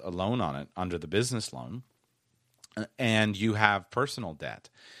has a loan on it under the business loan and you have personal debt,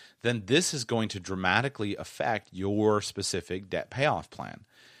 then this is going to dramatically affect your specific debt payoff plan.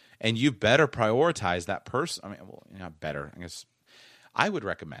 And you better prioritize that person. Not better. I guess I would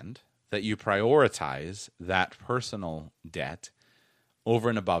recommend that you prioritize that personal debt over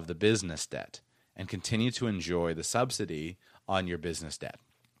and above the business debt and continue to enjoy the subsidy on your business debt.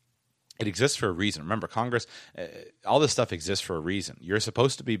 It exists for a reason. Remember, Congress, all this stuff exists for a reason. You're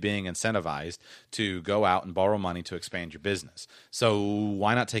supposed to be being incentivized to go out and borrow money to expand your business. So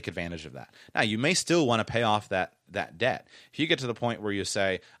why not take advantage of that? Now, you may still want to pay off that debt. If you get to the point where you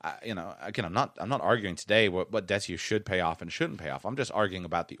say, again, I'm not arguing today what debts you should pay off and shouldn't pay off. I'm just arguing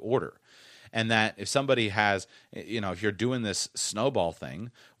about the order. And that if somebody has, if you're doing this snowball thing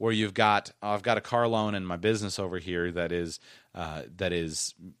where you've got, I've got a car loan in my business over here that is a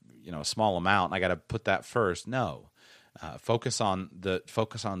small amount, and I got to put that first. No, focus on the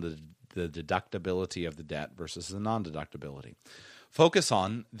deductibility of the debt versus the non-deductibility. Focus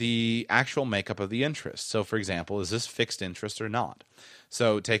on the actual makeup of the interest. So, for example, is this fixed interest or not?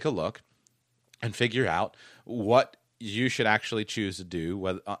 So take a look and figure out what you should actually choose to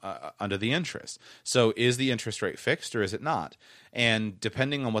do under the interest. So is the interest rate fixed or is it not? And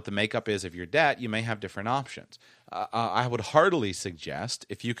depending on what the makeup is of your debt, you may have different options. I would heartily suggest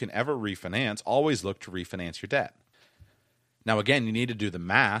if you can ever refinance, always look to refinance your debt. Now, again, you need to do the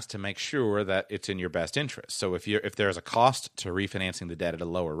math to make sure that it's in your best interest. So if there's a cost to refinancing the debt at a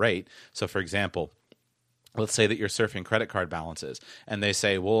lower rate, so for example, let's say that you're surfing credit card balances and they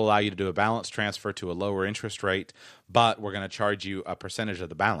say, we'll allow you to do a balance transfer to a lower interest rate, but we're going to charge you a percentage of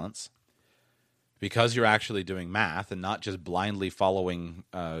the balance. Because you're actually doing math and not just blindly following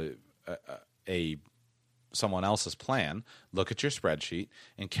a someone else's plan, look at your spreadsheet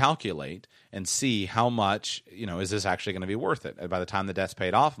and calculate and see how much, is this actually going to be worth it? And by the time the debt's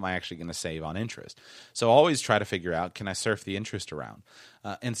paid off, am I actually going to save on interest? So always try to figure out, can I surf the interest around?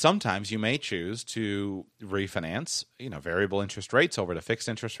 And sometimes you may choose to refinance, variable interest rates over to fixed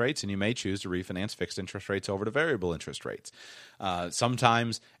interest rates, and you may choose to refinance fixed interest rates over to variable interest rates.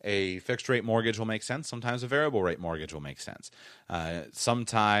 Sometimes a fixed rate mortgage will make sense. Sometimes a variable rate mortgage will make sense.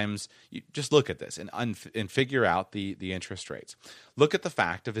 Sometimes you just look at this and figure out the interest rates. Look at the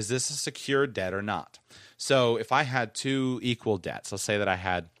fact of, is this a secured debt or not? So if I had two equal debts, let's say that I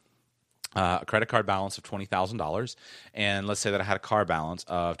had a credit card balance of $20,000, and let's say that I had a car balance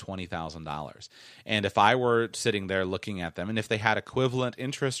of $20,000. And if I were sitting there looking at them, and if they had equivalent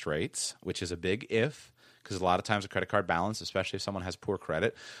interest rates, which is a big if, because a lot of times a credit card balance, especially if someone has poor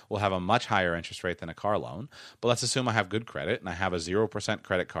credit, will have a much higher interest rate than a car loan. But let's assume I have good credit, and I have a 0%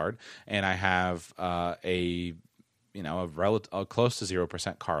 credit card, and I have a close to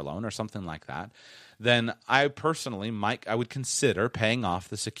 0% car loan or something like that, then I personally I would consider paying off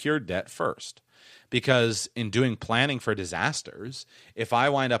the secured debt first. Because in doing planning for disasters, if I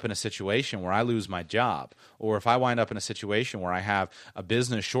wind up in a situation where I lose my job, or if I wind up in a situation where I have a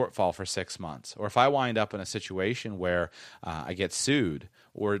business shortfall for 6 months, or if I wind up in a situation where I get sued,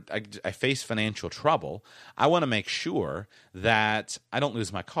 or I face financial trouble, I want to make sure that I don't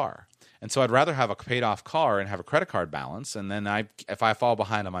lose my car. And so I'd rather have a paid-off car and have a credit card balance, and then if I fall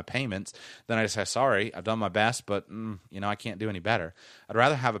behind on my payments, then I just say, sorry, I've done my best, but I can't do any better. I'd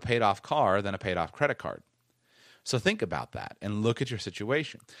rather have a paid-off car than a paid-off credit card. So think about that and look at your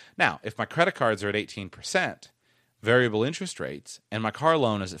situation. Now, if my credit cards are at 18%, variable interest rates, and my car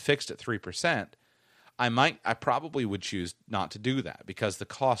loan is fixed at 3%, I probably would choose not to do that because the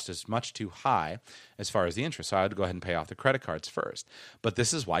cost is much too high as far as the interest. So I would go ahead and pay off the credit cards first. But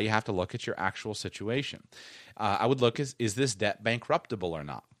this is why you have to look at your actual situation. I would look, is this debt bankruptable or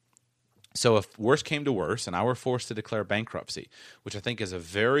not? So if worse came to worse and I were forced to declare bankruptcy, which I think is a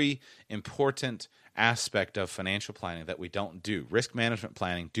very important aspect of financial planning that we don't do, risk management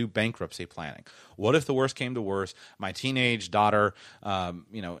planning, do bankruptcy planning. What if the worst came to worse? My teenage daughter,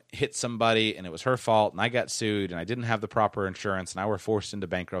 hit somebody and it was her fault and I got sued and I didn't have the proper insurance and I were forced into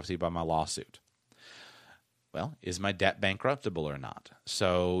bankruptcy by my lawsuit. Well, is my debt bankruptable or not?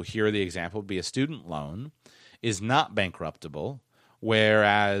 So here the example would be a student loan is not bankruptable,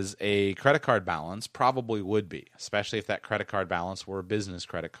 whereas a credit card balance probably would be, especially if that credit card balance were a business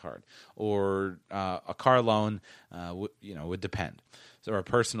credit card, or a car loan would depend. So a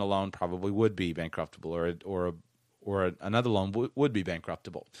personal loan probably would be bankruptable, or another loan would be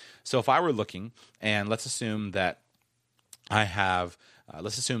bankruptable. So if I were looking, and let's assume that I have,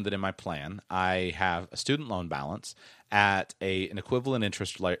 let's assume that in my plan I have a student loan balance at an equivalent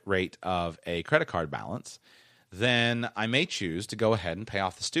interest rate of a credit card balance, then I may choose to go ahead and pay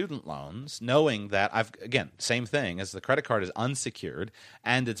off the student loans, knowing that same thing, as the credit card is unsecured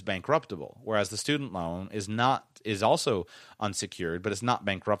and it's bankruptable, whereas the student loan is also unsecured, but it's not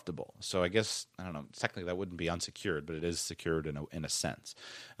bankruptable. So I guess, I don't know, technically that wouldn't be unsecured, but it is secured in a sense.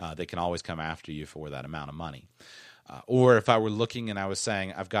 They can always come after you for that amount of money. Or if I were looking and I was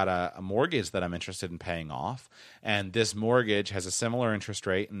saying I've got a mortgage that I'm interested in paying off, and this mortgage has a similar interest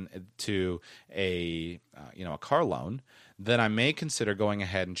rate to a car loan, then I may consider going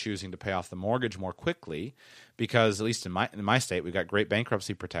ahead and choosing to pay off the mortgage more quickly, because at least in my state we've got great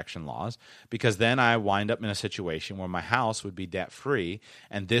bankruptcy protection laws, because then I wind up in a situation where my house would be debt free,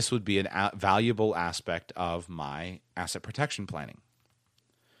 and this would be a valuable aspect of my asset protection planning.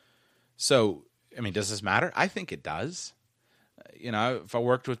 So, does this matter? I think it does. If I've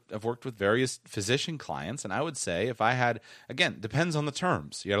worked with various physician clients, and I would say if I had, again, depends on the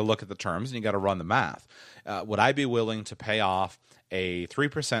terms. You got to look at the terms and you got to run the math. Would I be willing to pay off a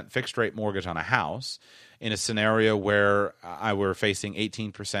 3% fixed rate mortgage on a house in a scenario where I were facing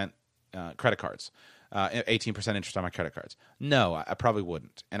 18% credit cards? 18% interest on my credit cards? No, I probably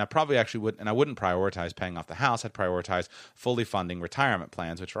wouldn't. And I probably actually wouldn't. And I wouldn't prioritize paying off the house. I'd prioritize fully funding retirement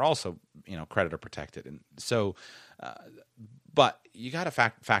plans, which are also, creditor protected. And so, but you got to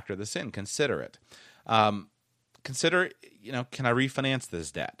factor this in. Consider it. Consider, can I refinance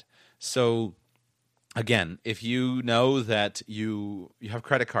this debt? So, again, if you know that you have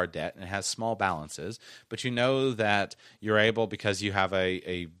credit card debt and it has small balances, but you know that you're able, because you have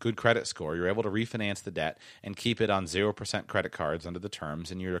a good credit score, you're able to refinance the debt and keep it on 0% credit cards under the terms,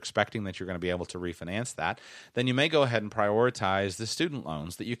 and you're expecting that you're going to be able to refinance that, then you may go ahead and prioritize the student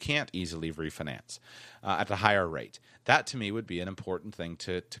loans that you can't easily refinance at a higher rate. That, to me, would be an important thing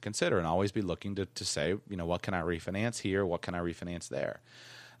to consider, and always be looking to say, what can I refinance here? What can I refinance there?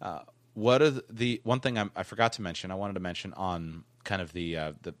 what are the one thing I forgot to mention? I wanted to mention on kind of the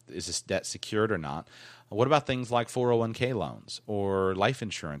is this debt secured or not? What about things like 401k loans or life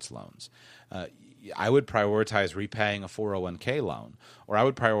insurance loans? I would prioritize repaying a 401k loan, or I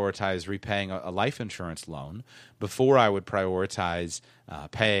would prioritize repaying a life insurance loan before I would prioritize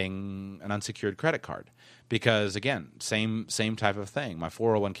paying an unsecured credit card. Because again, same type of thing. My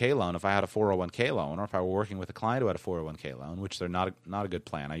 401k loan, if I had a 401k loan, or if I were working with a client who had a 401k loan, which they're not a good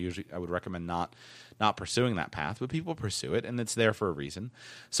plan. I would recommend not pursuing that path, but people pursue it, and it's there for a reason.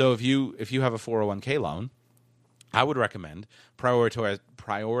 So if you have a 401k loan, I would recommend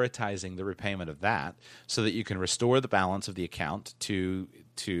prioritizing the repayment of that so that you can restore the balance of the account to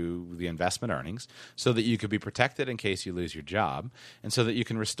the investment earnings, so that you could be protected in case you lose your job, and so that you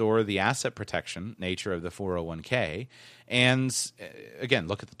can restore the asset protection nature of the 401k. And again,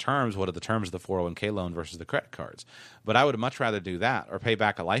 look at the terms. What are the terms of the 401k loan versus the credit cards? But I would much rather do that or pay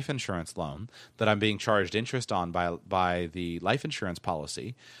back a life insurance loan that I'm being charged interest on by the life insurance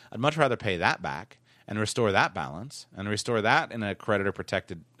policy. I'd much rather pay that back and restore that balance and restore that in a creditor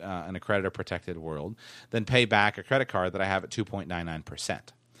protected world, then pay back a credit card that I have at 2.99%.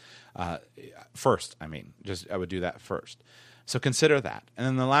 First, I would do that first. So consider that. And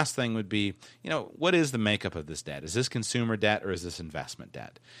then the last thing would be, what is the makeup of this debt? Is this consumer debt or is this investment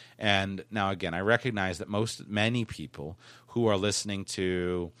debt? And now again, I recognize that many people who are listening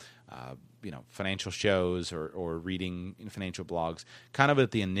to financial shows or reading financial blogs, kind of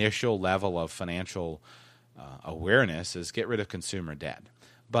at the initial level of financial awareness is get rid of consumer debt.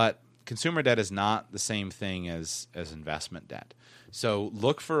 But consumer debt is not the same thing as investment debt. So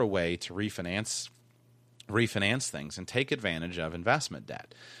look for a way to refinance things and take advantage of investment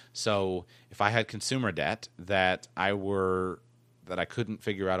debt. So if I had consumer debt that I couldn't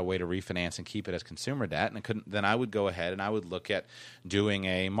figure out a way to refinance and keep it as consumer debt, then I would go ahead and I would look at doing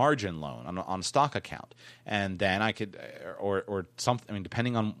a margin loan on a stock account, and then I could or something.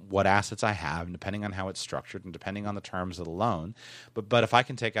 Depending on what assets I have, and depending on how it's structured, and depending on the terms of the loan. But if I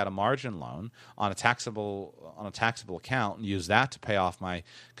can take out a margin loan on a taxable account and use that to pay off my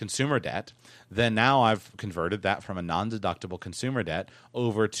consumer debt, then now I've converted that from a non-deductible consumer debt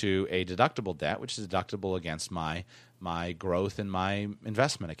over to a deductible debt, which is deductible against my growth in my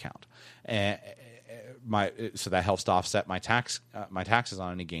investment account. So that helps to offset my taxes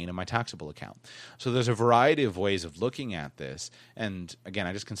on any gain in my taxable account. So there's a variety of ways of looking at this. And again,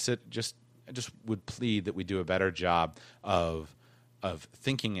 I just would plead that we do a better job of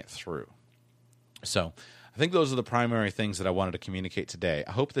thinking it through. So I think those are the primary things that I wanted to communicate today.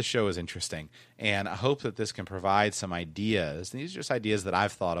 I hope this show is interesting, and I hope that this can provide some ideas. These are just ideas that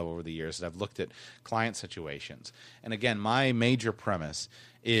I've thought of over the years as I've looked at client situations. And again, my major premise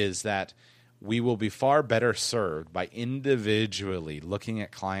is that we will be far better served by individually looking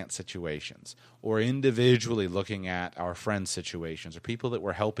at client situations, or individually looking at our friends' situations, or people that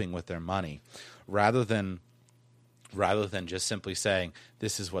we're helping with their money, rather than just simply saying,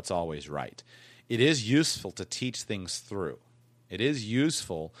 this is what's always right. It is useful to teach things through. It is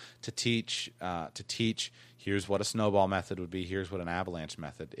useful to teach. Here's what a snowball method would be. Here's what an avalanche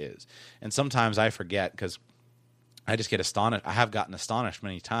method is. And sometimes I forget because I just get astonished. I have gotten astonished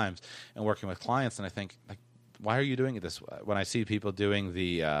many times in working with clients, and I think, why are you doing it this way? When I see people doing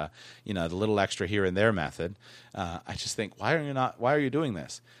the little extra here and there method, I just think, why are you doing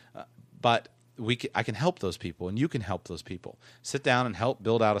this? But I can help those people, and you can help those people. Sit down and help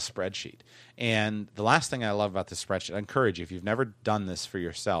build out a spreadsheet. And the last thing I love about this spreadsheet, I encourage you, if you've never done this for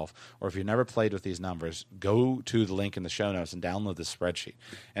yourself, or if you've never played with these numbers, go to the link in the show notes and download this spreadsheet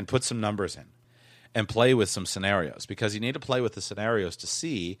and put some numbers in and play with some scenarios, because you need to play with the scenarios to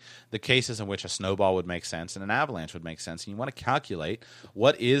see the cases in which a snowball would make sense and an avalanche would make sense. And you want to calculate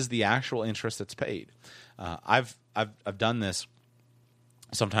what is the actual interest that's paid. I've done this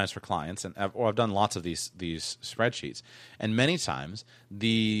sometimes for clients, or I've done lots of these spreadsheets, and many times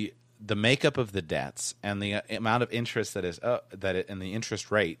the makeup of the debts and the amount of interest and the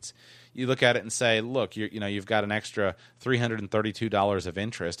interest rates, you look at it and say, look, you've got an extra $332 of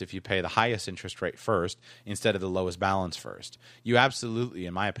interest if you pay the highest interest rate first instead of the lowest balance first. You absolutely,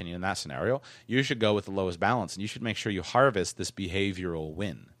 in my opinion, in that scenario, you should go with the lowest balance, and you should make sure you harvest this behavioral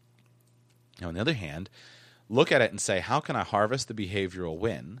win. Now, on the other hand, look at it and say, how can I harvest the behavioral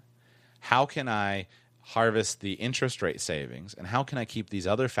win? How can I harvest the interest rate savings? And how can I keep these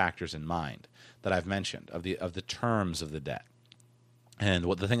other factors in mind that I've mentioned of the terms of the debt? And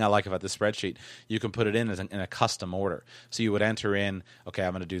the thing I like about this spreadsheet, you can put it in in a custom order. So you would enter in, okay,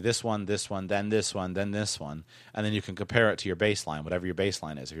 I'm going to do this one, then this one, then this one, and then you can compare it to your baseline, whatever your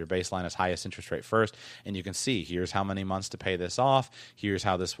baseline is. If your baseline is highest interest rate first, and you can see here's how many months to pay this off, here's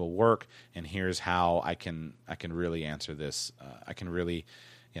how this will work, and here's how I can really answer this. I can really,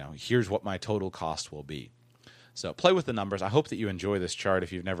 here's what my total cost will be. So play with the numbers. I hope that you enjoy this chart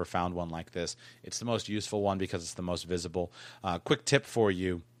if you've never found one like this. It's the most useful one because it's the most visible. Quick tip for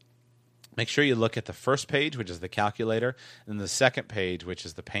you. Make sure you look at the first page, which is the calculator, and the second page, which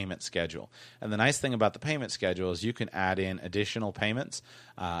is the payment schedule. And the nice thing about the payment schedule is you can add in additional payments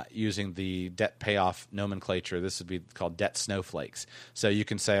using the debt payoff nomenclature. This would be called debt snowflakes. So you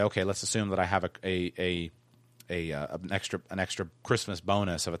can say, okay, let's assume that I have an extra Christmas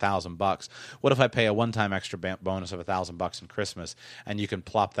bonus of $1,000. What if I pay a one-time extra bonus of $1,000 in Christmas? And you can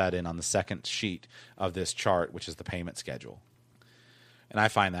plop that in on the second sheet of this chart, which is the payment schedule. And I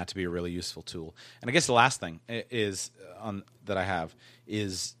find that to be a really useful tool. And I guess the last thing is I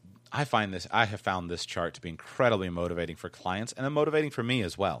have found this chart to be incredibly motivating for clients and motivating for me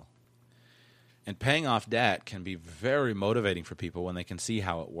as well. And paying off debt can be very motivating for people when they can see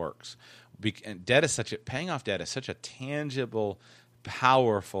how it works. And paying off debt is such a tangible,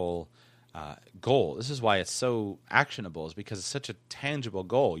 powerful goal. This is why it's so actionable, is because it's such a tangible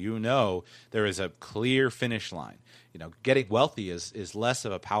goal. There is a clear finish line. Getting wealthy is less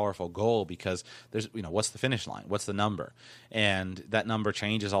of a powerful goal because there's, what's the finish line? What's the number? And that number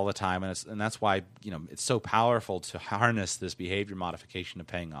changes all the time, and that's why it's so powerful to harness this behavior modification of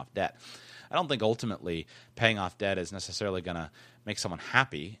paying off debt. I don't think ultimately paying off debt is necessarily going to make someone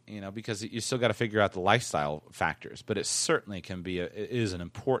happy, because you still got to figure out the lifestyle factors. But it certainly it is an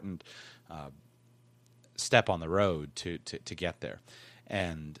important step on the road to get there.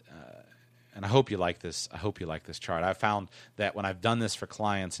 And I hope you like this. I hope you like this chart. I've found that when I've done this for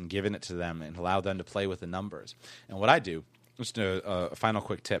clients and given it to them and allowed them to play with the numbers, and what I do, just a final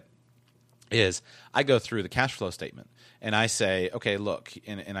quick tip, is I go through the cash flow statement and I say, okay, look,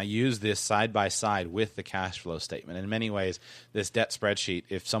 and I use this side by side with the cash flow statement. In many ways, this debt spreadsheet,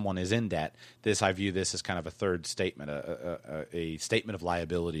 if someone is in debt, I view this as kind of a third statement, a statement of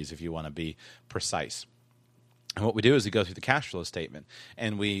liabilities, if you want to be precise. And what we do is we go through the cash flow statement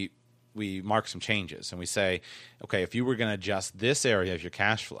and we mark some changes and we say, okay, if you were going to adjust this area of your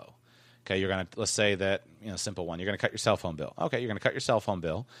cash flow, okay, you're going to, let's say that, simple one, you're going to cut your cell phone bill. Okay, you're going to cut your cell phone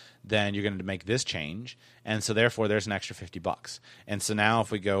bill, then you're going to make this change, and so therefore there's an extra $50. And so now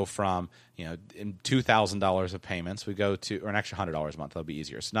if we go from, in $2,000 of payments, we go to, or an extra $100 a month, that'll be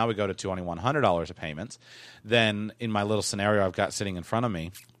easier. So now we go to $2,100 of payments. Then in my little scenario I've got sitting in front of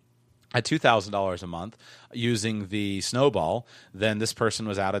me, at $2,000 a month using the snowball, then this person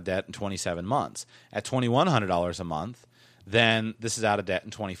was out of debt in 27 months. At $2,100 a month, then this is out of debt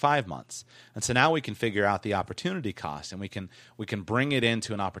in 25 months. And so now we can figure out the opportunity cost, and we can bring it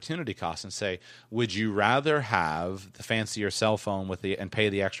into an opportunity cost and say, would you rather have the fancier cell phone and pay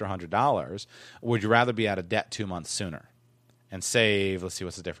the extra $100, or would you rather be out of debt 2 months sooner and save, let's see,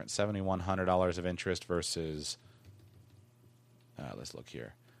 what's the difference, $7,100 of interest versus, let's look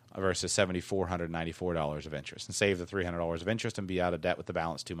here, versus $7,494 of interest, and save the $300 of interest and be out of debt with the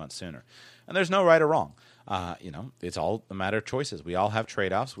balance 2 months sooner. And there's no right or wrong. It's all a matter of choices. We all have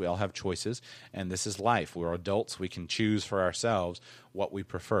trade-offs. We all have choices, and this is life. We're adults. We can choose for ourselves what we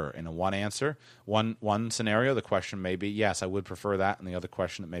prefer. In a one scenario, the question may be, yes, I would prefer that, and the other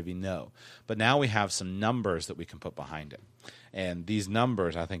question, it may be no. But now we have some numbers that we can put behind it, and these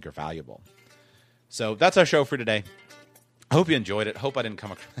numbers, I think, are valuable. So that's our show for today. I hope you enjoyed it. Hope I didn't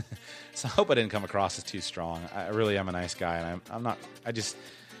come across as too strong. I really am a nice guy, and I'm not. I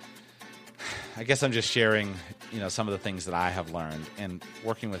guess I'm just sharing, some of the things that I have learned and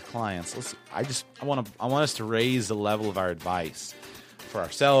working with clients. I want us to raise the level of our advice for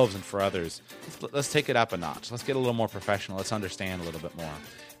ourselves and for others. Let's take it up a notch. Let's get a little more professional. Let's understand a little bit more.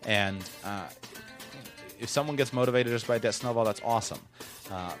 And if someone gets motivated just by a debt snowball, that's awesome.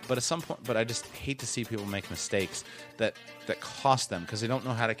 But at some point, I just hate to see people make mistakes that cost them because they don't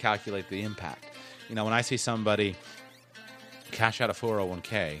know how to calculate the impact. When I see somebody cash out a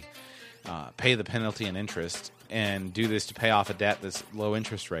 401k, pay the penalty and interest, and do this to pay off a debt that's low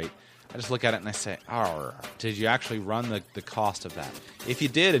interest rate, I just look at it and I say, oh, did you actually run the cost of that? If you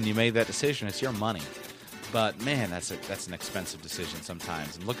did and you made that decision, it's your money. But man, that's an expensive decision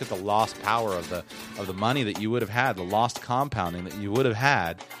sometimes. And look at the lost power of the money that you would have had, the lost compounding that you would have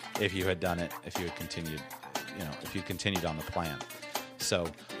had if you had done it, if you had continued on the plan. So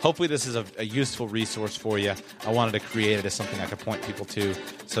hopefully this is a useful resource for you. I wanted to create it as something I could point people to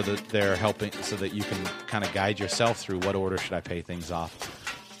so that they're helping, so that you can kind of guide yourself through what order should I pay things off.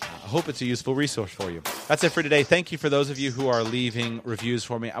 I hope it's a useful resource for you. That's it for today. Thank you for those of you who are leaving reviews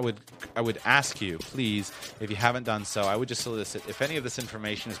for me. I would ask you, please, if you haven't done so, I would just solicit, if any of this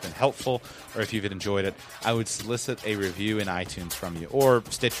information has been helpful or if you've enjoyed it, I would solicit a review in iTunes from you or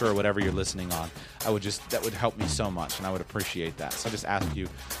Stitcher or whatever you're listening on. That would help me so much, and I would appreciate that. So I just ask you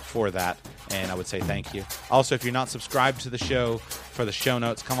for that, and I would say thank you. Also, if you're not subscribed to the show, for the show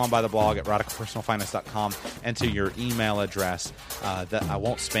notes, come on by the blog at radicalpersonalfinance.com, enter your email address. That I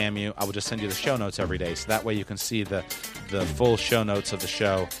won't spam you. I will just send you the show notes every day, so that way you can see the full show notes of the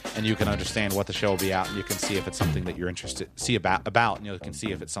show, and you can understand what the show will be out, and you can see if it's something that you're interested and you can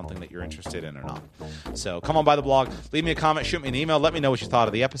see if it's something that you're interested in or not. So come on by the blog, leave me a comment, shoot me an email, let me know what you thought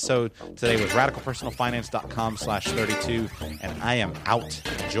of the episode. Today was radicalpersonalfinance.com/32, and I am out.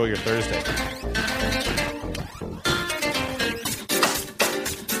 Enjoy your Thursday.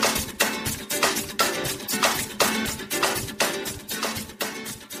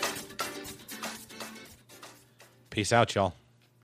 Peace out, y'all.